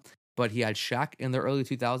of them, but he had Shaq in the early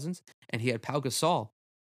 2000s, and he had Pau Gasol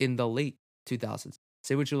in the late 2000s.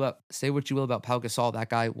 Say what you will about Pau Gasol. That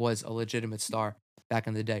guy was a legitimate star back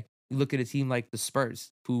in the day. You look at a team like the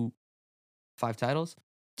Spurs, who 5 titles,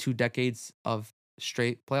 2 decades of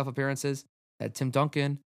straight playoff appearances. That Tim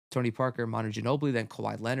Duncan, Tony Parker, Manu Ginobili, then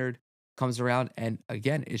Kawhi Leonard comes around, and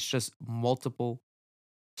again, it's just multiple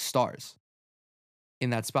stars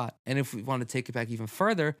in that spot. And if we want to take it back even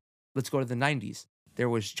further, let's go to the 90s. There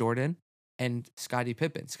was Jordan and Scottie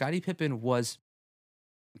Pippen. Scottie Pippen was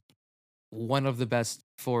one of the best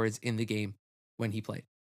forwards in the game when he played.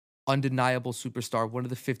 Undeniable superstar, one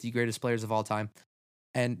of the 50 greatest players of all time.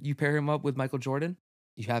 And you pair him up with Michael Jordan,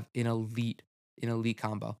 you have an elite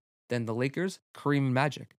combo. Then the Lakers, Kareem and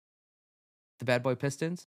Magic. The Bad Boy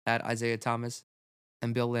Pistons had Isaiah Thomas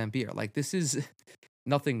and Bill Laimbeer. Like this is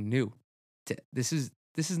nothing new. This is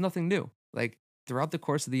nothing new. Like throughout the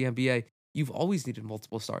course of the NBA, you've always needed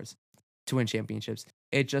multiple stars to win championships.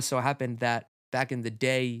 It just so happened that back in the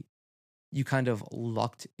day, you kind of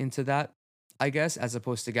lucked into that I guess, as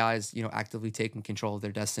opposed to guys, actively taking control of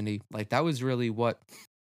their destiny. Like that was really what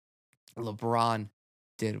LeBron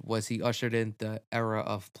did was he ushered in the era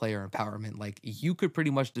of player empowerment. Like you could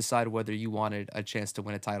pretty much decide whether you wanted a chance to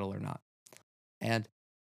win a title or not. And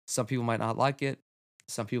some people might not like it.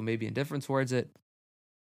 Some people may be indifferent towards it.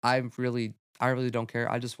 I really don't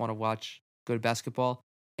care. I just want to watch good basketball.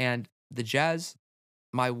 And the Jazz,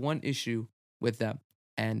 my one issue with them,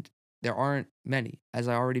 and there aren't many, as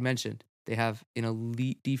I already mentioned, they have an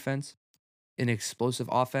elite defense, an explosive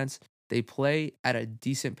offense. They play at a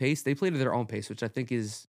decent pace. They play to their own pace, which I think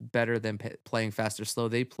is better than playing fast or slow.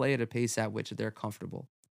 They play at a pace at which they're comfortable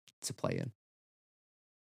to play in.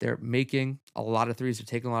 They're making a lot of threes, they're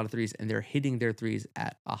taking a lot of threes, and they're hitting their threes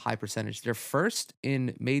at a high percentage. They're first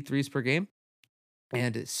in made threes per game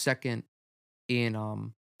and second in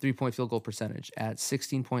 3-point field goal percentage at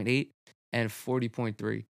 16.8 and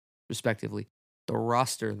 40.3 respectively. The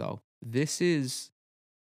roster though, this is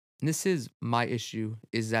my issue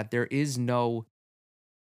is that there is no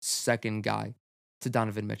second guy to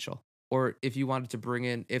Donovan Mitchell. Or if you wanted to bring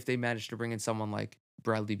in if they managed to bring in someone like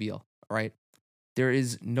Bradley Beal, right? There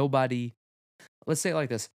is nobody, let's say it like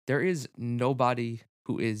this, there is nobody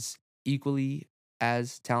who is equally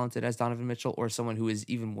as talented as Donovan Mitchell or someone who is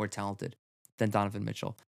even more talented than Donovan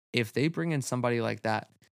Mitchell. If they bring in somebody like that,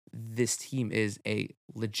 this team is a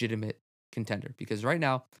legitimate contender because right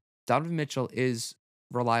now, Donovan Mitchell is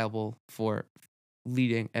reliable for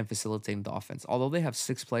leading and facilitating the offense. Although they have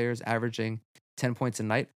 6 players averaging 10 points a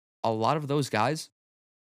night, a lot of those guys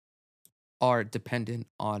are dependent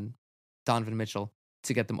on Donovan Mitchell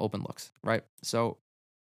to get them open looks, right? So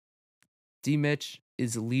D Mitch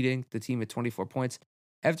is leading the team at 24 points.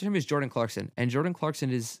 After him is Jordan Clarkson, and Jordan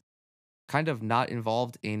Clarkson is kind of not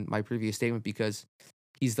involved in my previous statement because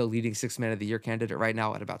he's the leading six man of the year candidate right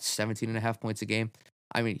now at about 17 and a half points a game.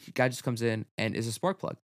 I mean, guy just comes in and is a spark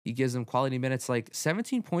plug. He gives them quality minutes, like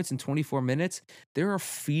 17 points in 24 minutes. They are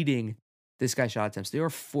feeding this guy shot attempts. They are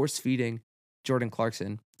force feeding Jordan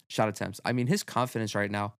Clarkson shot attempts. I mean, his confidence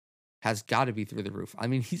right now has got to be through the roof. I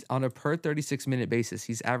mean, he's on a per 36-minute basis.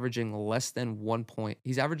 He's averaging less than 1 point.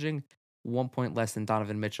 He's averaging 1 point less than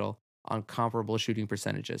Donovan Mitchell on comparable shooting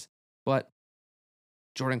percentages. But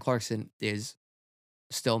Jordan Clarkson is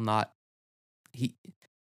still not he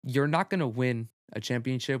you're not going to win a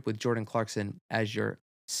championship with Jordan Clarkson as your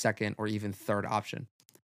second or even third option.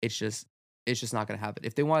 It's just it's just not going to happen.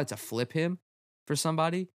 If they wanted to flip him for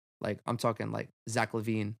somebody, like I'm talking like Zach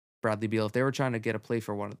Levine, Bradley Beal, if they were trying to get a play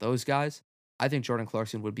for one of those guys, I think Jordan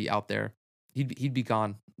Clarkson would be out there. He'd be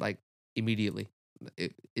gone like immediately.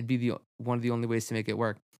 It'd be the one of the only ways to make it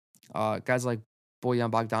work. Guys like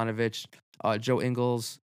Bojan Bogdanovic, Joe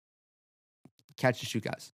Ingles, catch and shoot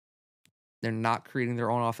guys. They're not creating their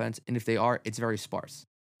own offense, and if they are, it's very sparse,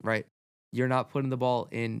 right? You're not putting the ball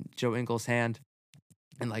in Joe Ingles' hand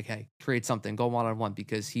and like, hey, create something, go one on one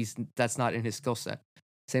because that's not in his skill set.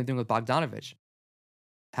 Same thing with Bogdanovich.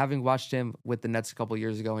 Having watched him with the Nets a couple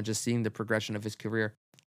years ago and just seeing the progression of his career,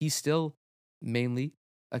 he's still mainly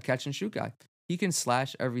a catch and shoot guy. He can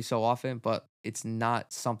slash every so often, but it's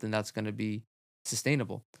not something that's going to be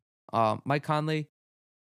sustainable. Mike Conley,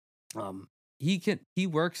 um, he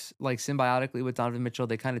works like symbiotically with Donovan Mitchell.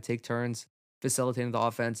 They kind of take turns facilitating the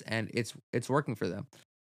offense, and it's working for them.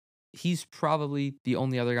 He's probably the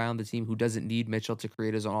only other guy on the team who doesn't need Mitchell to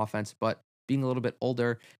create his own offense, but being a little bit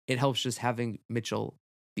older, it helps just having Mitchell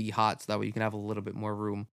be hot so that way you can have a little bit more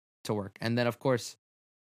room to work. And then of course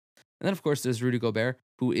there's Rudy Gobert,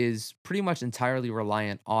 who is pretty much entirely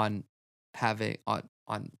reliant on having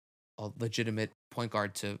on a legitimate point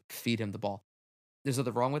guard to feed him the ball. There's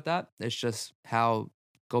nothing wrong with that. It's just how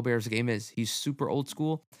Gobert's game is. He's super old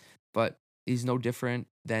school, but he's no different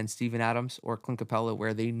than Steven Adams or Clint Capella,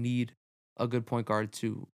 where they need a good point guard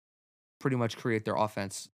to pretty much create their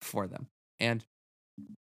offense for them. And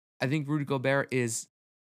I think Rudy Gobert is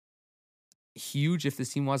huge if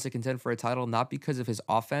this team wants to contend for a title, not because of his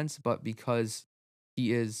offense, but because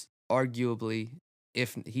he is arguably,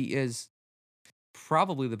 if he is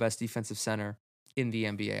probably the best defensive center in the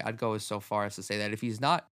NBA. I'd go as so far as to say that if he's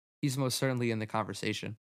not, he's most certainly in the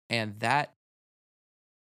conversation. And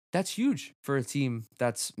that's huge for a team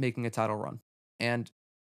that's making a title run. And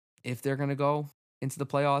if they're going to go into the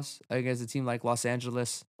playoffs against a team like Los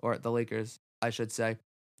Angeles or the Lakers, I should say,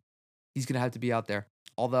 he's going to have to be out there.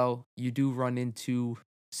 Although you do run into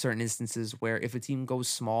certain instances where if a team goes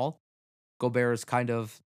small, Gobert is kind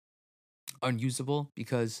of unusable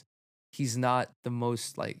because he's not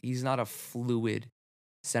a fluid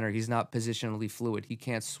center. He's not positionally fluid. He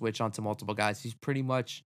can't switch onto multiple guys. He's pretty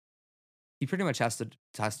much he pretty much has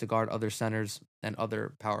to guard other centers and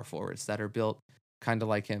other power forwards that are built kind of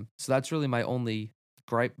like him. So that's really my only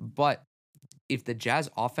gripe. But if the Jazz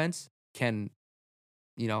offense can,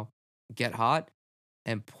 you know, get hot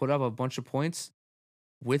and put up a bunch of points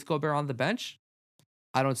with Gobert on the bench,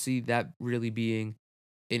 I don't see that really being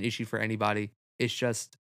an issue for anybody. It's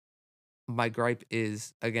just my gripe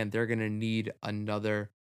is again, they're gonna need another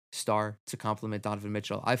star to complement Donovan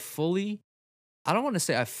Mitchell. I don't want to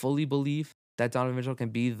say I fully believe that Donovan Mitchell can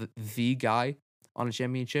be the guy on a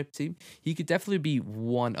championship team. He could definitely be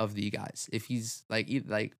one of the guys if he's like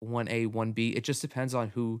like 1A, 1B. It just depends on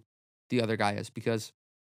who the other guy is because,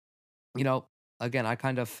 you know, again, I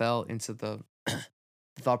kind of fell into the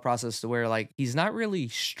thought process to where like he's not really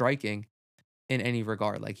striking in any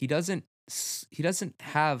regard. Like he doesn't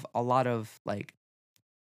have a lot of like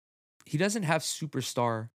he doesn't have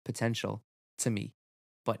superstar potential to me,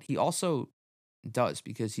 but he also does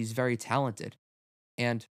because he's very talented.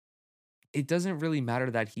 And it doesn't really matter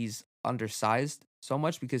that he's undersized so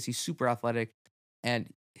much because he's super athletic and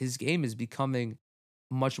his game is becoming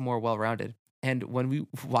much more well-rounded. And when we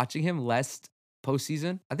watching him last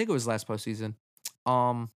postseason, I think it was last postseason,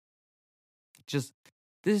 um, just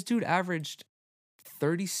this dude averaged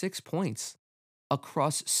 36 points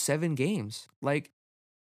across 7 games. Like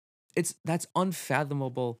that's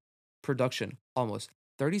unfathomable production almost.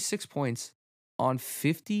 36 points on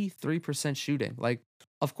 53% shooting. Like,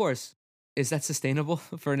 of course, is that sustainable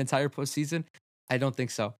for an entire postseason? I don't think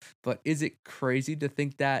so. But is it crazy to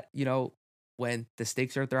think that, when the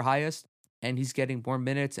stakes are at their highest and he's getting more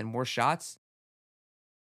minutes and more shots,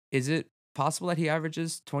 is it possible that he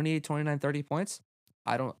averages 28, 29, 30 points?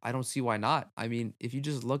 I don't see why not. I mean, if you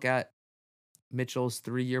just look at Mitchell's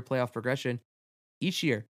 3-year playoff progression, each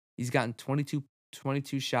year he's gotten 22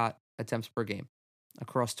 shot attempts per game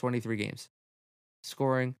across 23 games,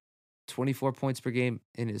 scoring 24 points per game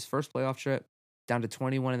in his first playoff trip, down to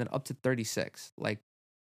 21 and then up to 36. Like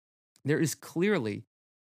there is clearly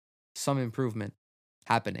some improvement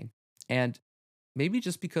happening. And maybe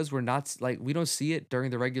just because we're not like we don't see it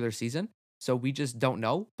during the regular season, so we just don't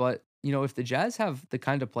know, but if the Jazz have the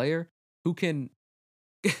kind of player who can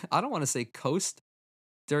I don't want to say coast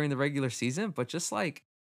during the regular season, but just like,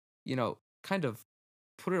 kind of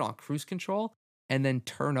put it on cruise control and then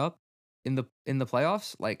turn up in the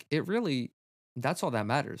playoffs, like it really that's all that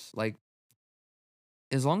matters. Like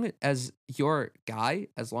as long as your guy,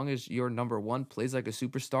 as long as your number one plays like a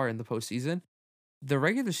superstar in the postseason, the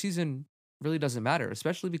regular season really doesn't matter,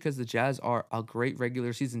 especially because the Jazz are a great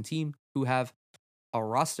regular season team who have a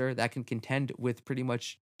roster that can contend with pretty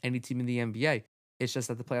much any team in the NBA. It's just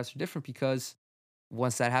that the playoffs are different because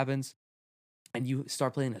once that happens, and you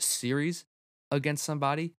start playing a series against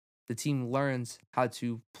somebody, the team learns how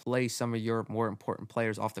to play some of your more important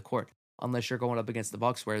players off the court. Unless you're going up against the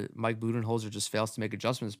Bucks, where Mike Budenholzer just fails to make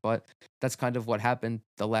adjustments, but that's kind of what happened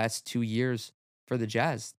the last 2 years for the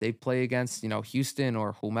Jazz. They play against Houston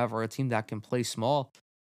or whomever, a team that can play small,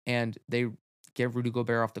 and they get Rudy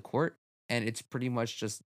Gobert off the court, and it's pretty much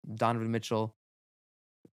just Donovan Mitchell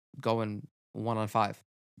going 1-on-5.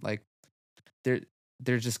 Like they're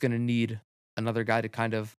they're just gonna need another guy to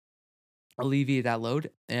kind of alleviate that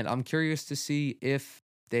load. And I'm curious to see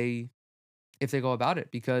they if they go about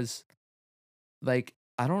it because like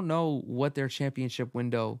I don't know what their championship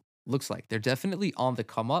window looks like. They're definitely on the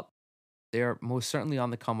come up. They're most certainly on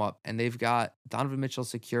the come up, and they've got Donovan Mitchell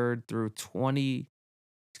secured through 20.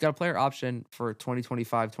 He's got a player option for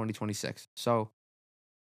 2025, 2026. So,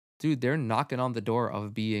 dude, they're knocking on the door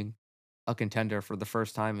of being a contender for the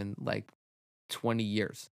first time in like 20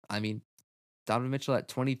 years. I mean, Donovan Mitchell at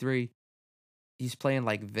 23, he's playing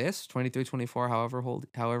like this, 23, 24,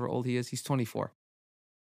 however old he is, he's 24.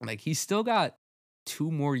 Like he's still got 2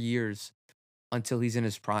 more years until he's in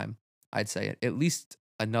his prime. I'd say at least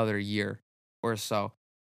another year or so.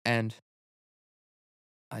 And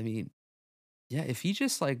I mean, yeah, if he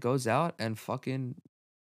just like goes out and fucking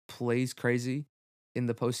plays crazy in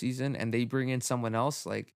the postseason and they bring in someone else,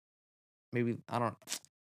 like maybe I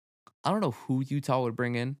don't know who Utah would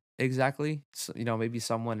bring in exactly. So, maybe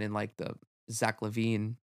someone in like the Zach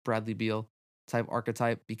Levine, Bradley Beal type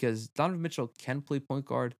archetype because Donovan Mitchell can play point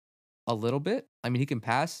guard a little bit. I mean, he can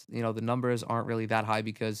pass. The numbers aren't really that high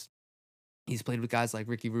because he's played with guys like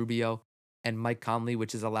Ricky Rubio and Mike Conley,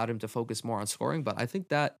 which has allowed him to focus more on scoring. But I think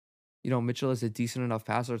that, Mitchell is a decent enough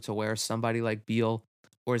passer to where somebody like Beal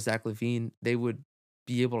or Zach Levine, they would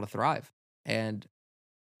be able to thrive. And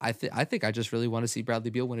I think I just really want to see Bradley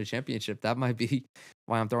Beal win a championship. That might be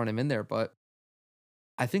why I'm throwing him in there. But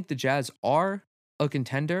I think the Jazz are a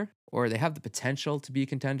contender, or they have the potential to be a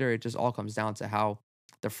contender. It just all comes down to how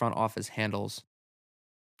the front office handles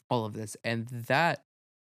all of this. And that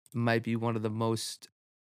might be one of the most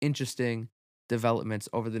interesting developments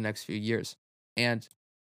over the next few years. And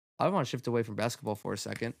I want to shift away from basketball for a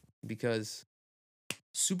second because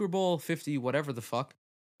Super Bowl 50, whatever the fuck,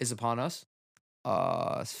 is upon us.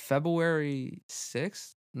 February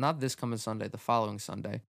 6th, not this coming Sunday, the following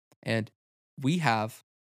Sunday. And we have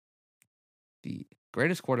the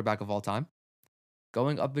greatest quarterback of all time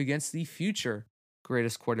going up against the future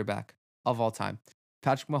greatest quarterback of all time.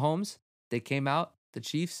 Patrick Mahomes, they came out, the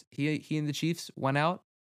Chiefs, he and the Chiefs went out,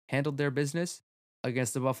 handled their business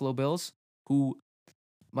against the Buffalo Bills, who,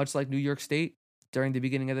 much like New York State during the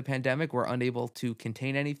beginning of the pandemic, were unable to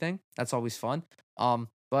contain anything. That's always fun.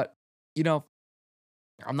 But you know,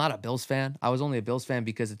 I'm not a Bills fan. I was only a Bills fan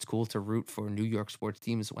because it's cool to root for New York sports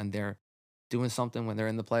teams when they're doing something, when they're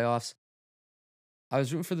in the playoffs. I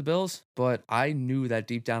was rooting for the Bills, but I knew that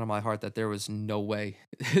deep down in my heart that there was no way,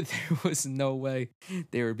 there was no way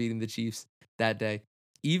they were beating the Chiefs that day.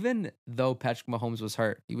 Even though Patrick Mahomes was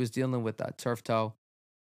hurt, he was dealing with that turf toe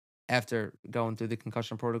after going through the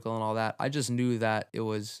concussion protocol and all that. I just knew that it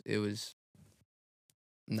was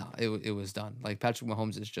no, it was done. Like Patrick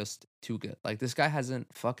Mahomes is just too good. Like this guy hasn't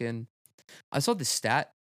fucking. I saw the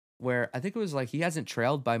stat where I think it was like he hasn't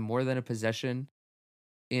trailed by more than a possession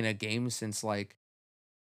in a game since like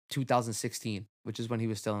 2016, which is when he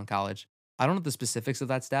was still in college. I don't know the specifics of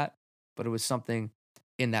that stat, but it was something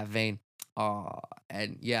in that vein.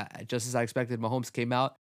 And yeah, just as I expected, Mahomes came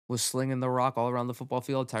out, was slinging the rock all around the football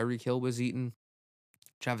field. Tyreek Hill was eating,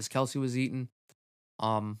 Travis Kelsey was eating.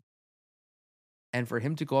 Um, and for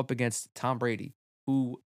him to go up against Tom Brady,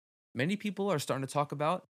 who many people are starting to talk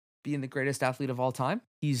about being the greatest athlete of all time,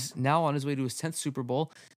 he's now on his way to his 10th Super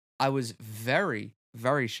Bowl. I was very,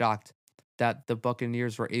 very shocked that the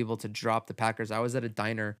Buccaneers were able to drop the Packers. I was at a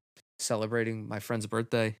diner celebrating my friend's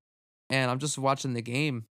birthday, and I'm just watching the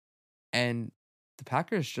game, and the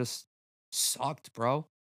Packers just sucked, bro.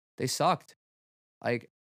 They sucked. Like,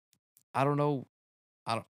 I don't know.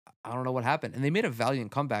 I don't I don't know what happened. And they made a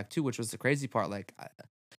valiant comeback too, which was the crazy part. Like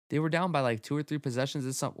they were down by like two or three possessions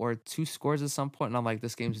at some or two scores at some point, and I'm like,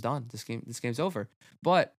 this game's done. This game's over.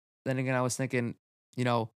 But then again, I was thinking, you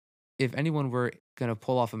know, if anyone were gonna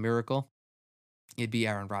pull off a miracle, it'd be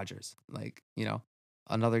Aaron Rodgers. Like,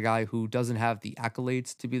 another guy who doesn't have the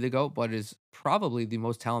accolades to be the GOAT, but is probably the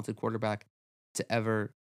most talented quarterback to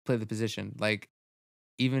ever play the position. Like,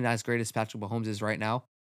 even as great as Patrick Mahomes is right now,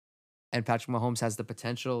 and Patrick Mahomes has the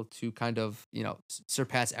potential to kind of,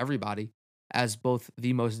 surpass everybody as both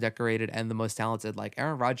the most decorated and the most talented. Like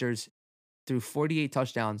Aaron Rodgers threw 48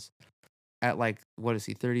 touchdowns at like, what is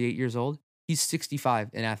he, 38 years old? He's 65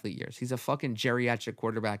 in athlete years. He's a fucking geriatric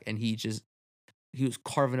quarterback, and he was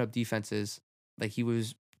carving up defenses like he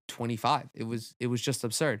was 25. It was just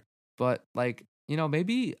absurd. But like,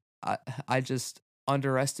 maybe I just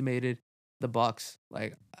underestimated the Bucks.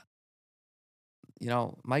 Like,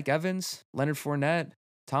 Mike Evans, Leonard Fournette,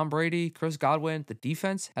 Tom Brady, Chris Godwin, the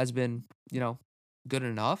defense has been, good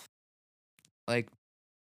enough. Like,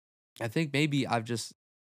 I think maybe I've just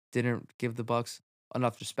didn't give the Bucks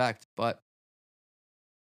enough respect, but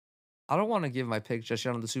I don't want to give my pick just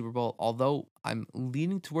yet on the Super Bowl, although I'm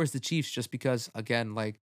leaning towards the Chiefs just because, again,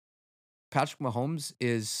 like Patrick Mahomes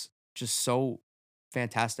is just so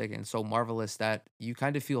fantastic and so marvelous that you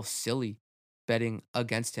kind of feel silly betting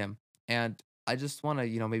against him. And I just want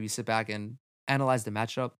to, maybe sit back and analyze the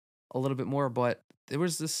matchup a little bit more. But there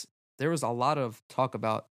was a lot of talk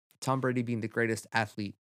about Tom Brady being the greatest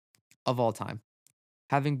athlete of all time,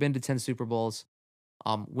 having been to 10 Super Bowls,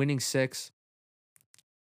 winning six.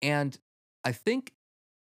 And I think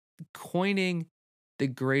coining the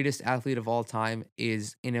greatest athlete of all time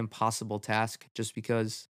is an impossible task just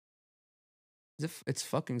because it's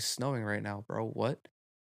fucking snowing right now, bro. What?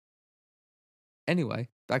 Anyway,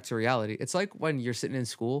 back to reality. It's like when you're sitting in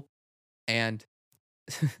school and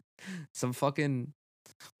some fucking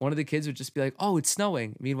one of the kids would just be like, "Oh, it's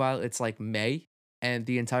snowing." Meanwhile, it's like May and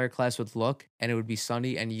the entire class would look and it would be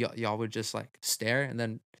sunny and y'all would just like stare and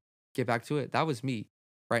then get back to it. That was me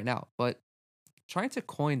right now. But trying to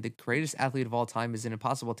coin the greatest athlete of all time is an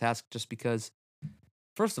impossible task just because,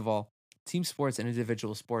 first of all, team sports and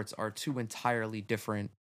individual sports are two entirely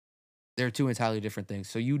different. They're two entirely different things.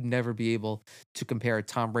 So you'd never be able to compare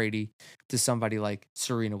Tom Brady to somebody like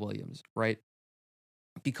Serena Williams, right?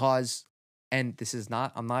 Because, and this is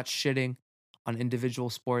not, I'm not shitting on individual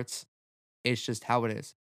sports. It's just how it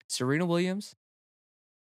is. Serena Williams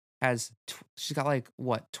she's got like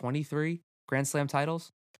what, 23 Grand Slam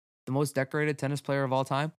titles? The most decorated tennis player of all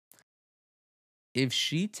time. If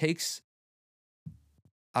she takes,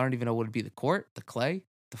 I don't even know what would be the court, the clay,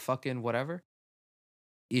 the fucking whatever,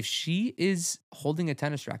 if she is holding a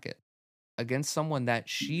tennis racket against someone that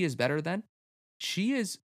she is better than, she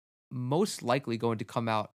is most likely going to come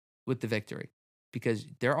out with the victory because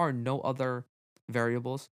there are no other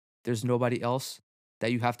variables. There's nobody else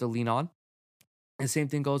that you have to lean on. And same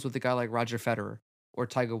thing goes with a guy like Roger Federer or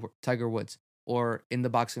Tiger Woods, or in the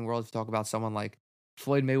boxing world, if you talk about someone like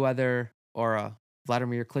Floyd Mayweather or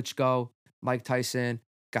Vladimir Klitschko, Mike Tyson,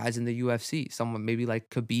 guys in the UFC, someone maybe like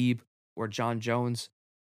Khabib or John Jones,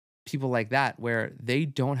 people like that, where they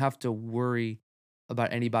don't have to worry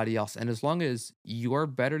about anybody else. And as long as you're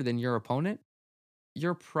better than your opponent,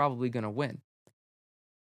 you're probably going to win.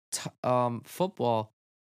 Football,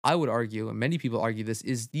 I would argue, and many people argue this,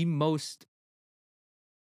 is the most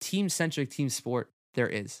team centric team sport there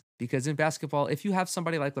is. Because in basketball, if you have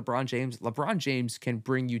somebody like LeBron James can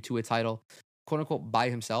bring you to a title, quote unquote, by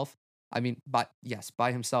himself. I mean,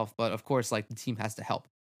 by himself, but of course, like the team has to help.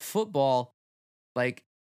 Football, like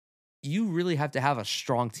you really have to have a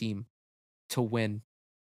strong team to win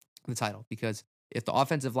the title because if the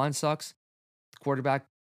offensive line sucks, the quarterback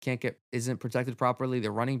isn't protected properly,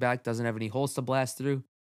 the running back doesn't have any holes to blast through,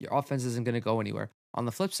 your offense isn't going to go anywhere. On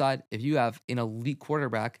the flip side, if you have an elite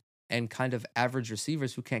quarterback and kind of average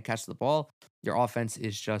receivers who can't catch the ball, your offense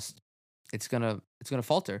is just it's gonna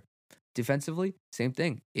falter. Defensively, same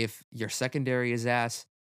thing. If your secondary is ass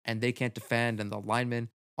and they can't defend and the linemen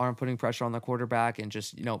aren't putting pressure on the quarterback and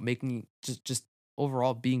just, making just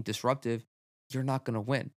overall being disruptive, you're not going to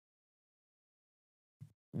win.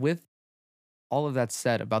 With all of that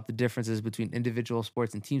said about the differences between individual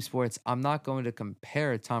sports and team sports, I'm not going to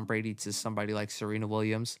compare Tom Brady to somebody like Serena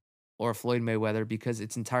Williams or Floyd Mayweather because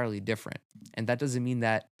it's entirely different. And that doesn't mean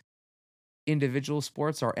that individual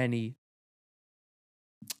sports are any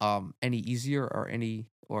easier or any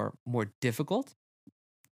or more difficult.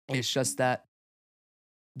 It's just that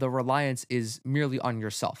the reliance is merely on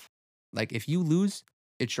yourself. Like if you lose,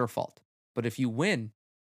 it's your fault. But if you win,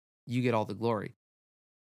 you get all the glory.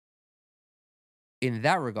 In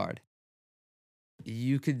that regard,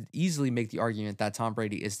 you could easily make the argument that Tom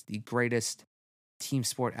Brady is the greatest team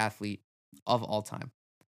sport athlete of all time.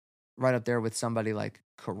 Right up there with somebody like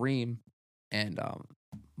Kareem and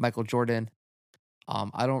Michael Jordan.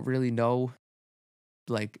 I don't really know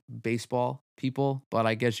like baseball people, but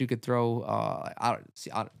I guess you could throw. I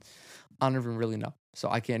don't even really know, so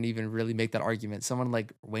I can't even really make that argument. Someone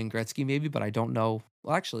like Wayne Gretzky, maybe, but I don't know.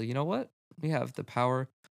 Well, actually, you know what? We have the power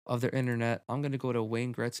of their internet. I'm gonna go to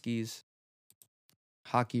Wayne Gretzky's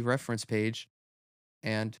hockey reference page,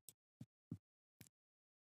 and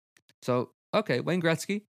so okay, Wayne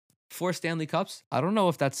Gretzky, 4 Stanley Cups. I don't know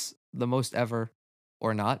if that's the most ever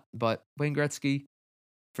or not, but Wayne Gretzky,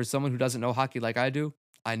 for someone who doesn't know hockey like I do,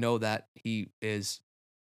 I know that he is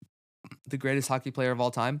the greatest hockey player of all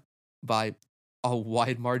time by a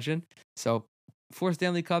wide margin. So 4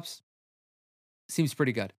 Stanley Cups seems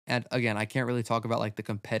pretty good. And again, I can't really talk about like the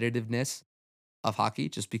competitiveness of hockey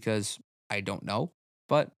just because I don't know,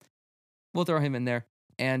 but we'll throw him in there.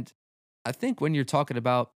 And I think when you're talking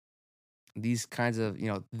about these kinds of,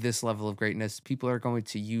 this level of greatness, people are going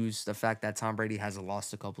to use the fact that Tom Brady has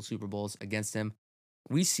lost a couple Super Bowls against him.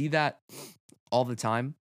 We see that all the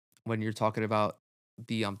time when you're talking about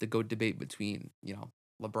the GOAT debate between,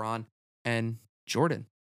 LeBron and Jordan.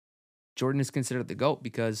 Jordan is considered the GOAT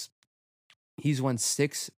because he's won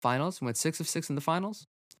 6 finals, went 6 of 6 in the finals,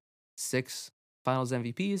 6 finals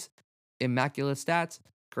MVPs, immaculate stats,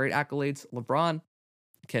 great accolades. LeBron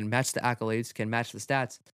can match the accolades, can match the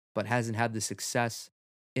stats, but hasn't had the success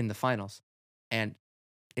in the finals. And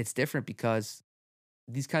it's different because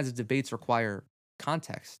these kinds of debates require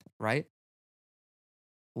context, right?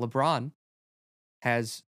 LeBron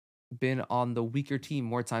has been on the weaker team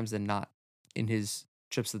more times than not in his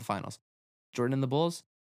trips to the finals. Jordan and the Bulls,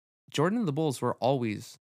 Jordan and the Bulls were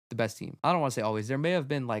always the best team. I don't want to say always. There may have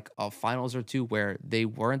been like a finals or two where they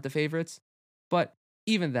weren't the favorites, but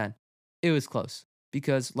even then, it was close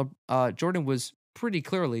because Jordan was pretty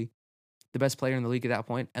clearly the best player in the league at that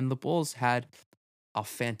point, and the Bulls had a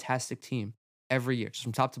fantastic team every year, just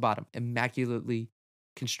from top to bottom, immaculately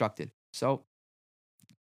constructed. So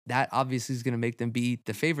that obviously is going to make them be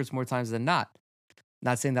the favorites more times than not.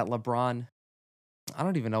 Not saying that LeBron, I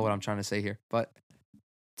don't even know what I'm trying to say here, but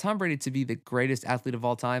Tom Brady to be the greatest athlete of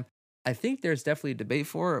all time, I think there's definitely a debate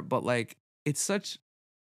for it, but like it's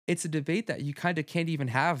a debate that you kind of can't even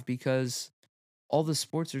have because all the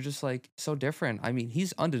sports are just like so different. I mean,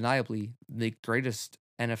 he's undeniably the greatest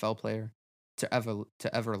NFL player to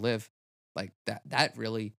ever live. Like that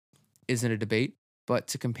really isn't a debate. But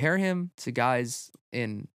to compare him to guys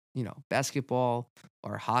in basketball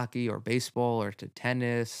or hockey or baseball or to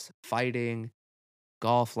tennis, fighting,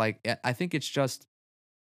 golf. Like, I think it's just,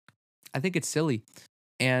 I think it's silly.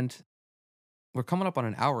 And we're coming up on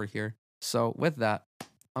an hour here. So, with that,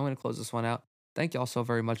 I'm going to close this one out. Thank you all so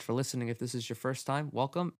very much for listening. If this is your first time,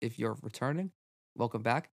 welcome. If you're returning, welcome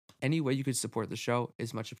back. Any way you could support the show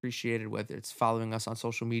is much appreciated, whether it's following us on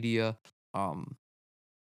social media, um,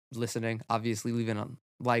 listening, obviously leaving on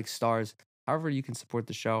likes, stars, however you can support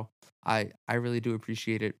the show. I really do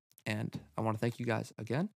appreciate it. And I want to thank you guys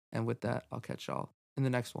again. And with that, I'll catch y'all in the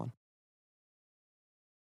next one.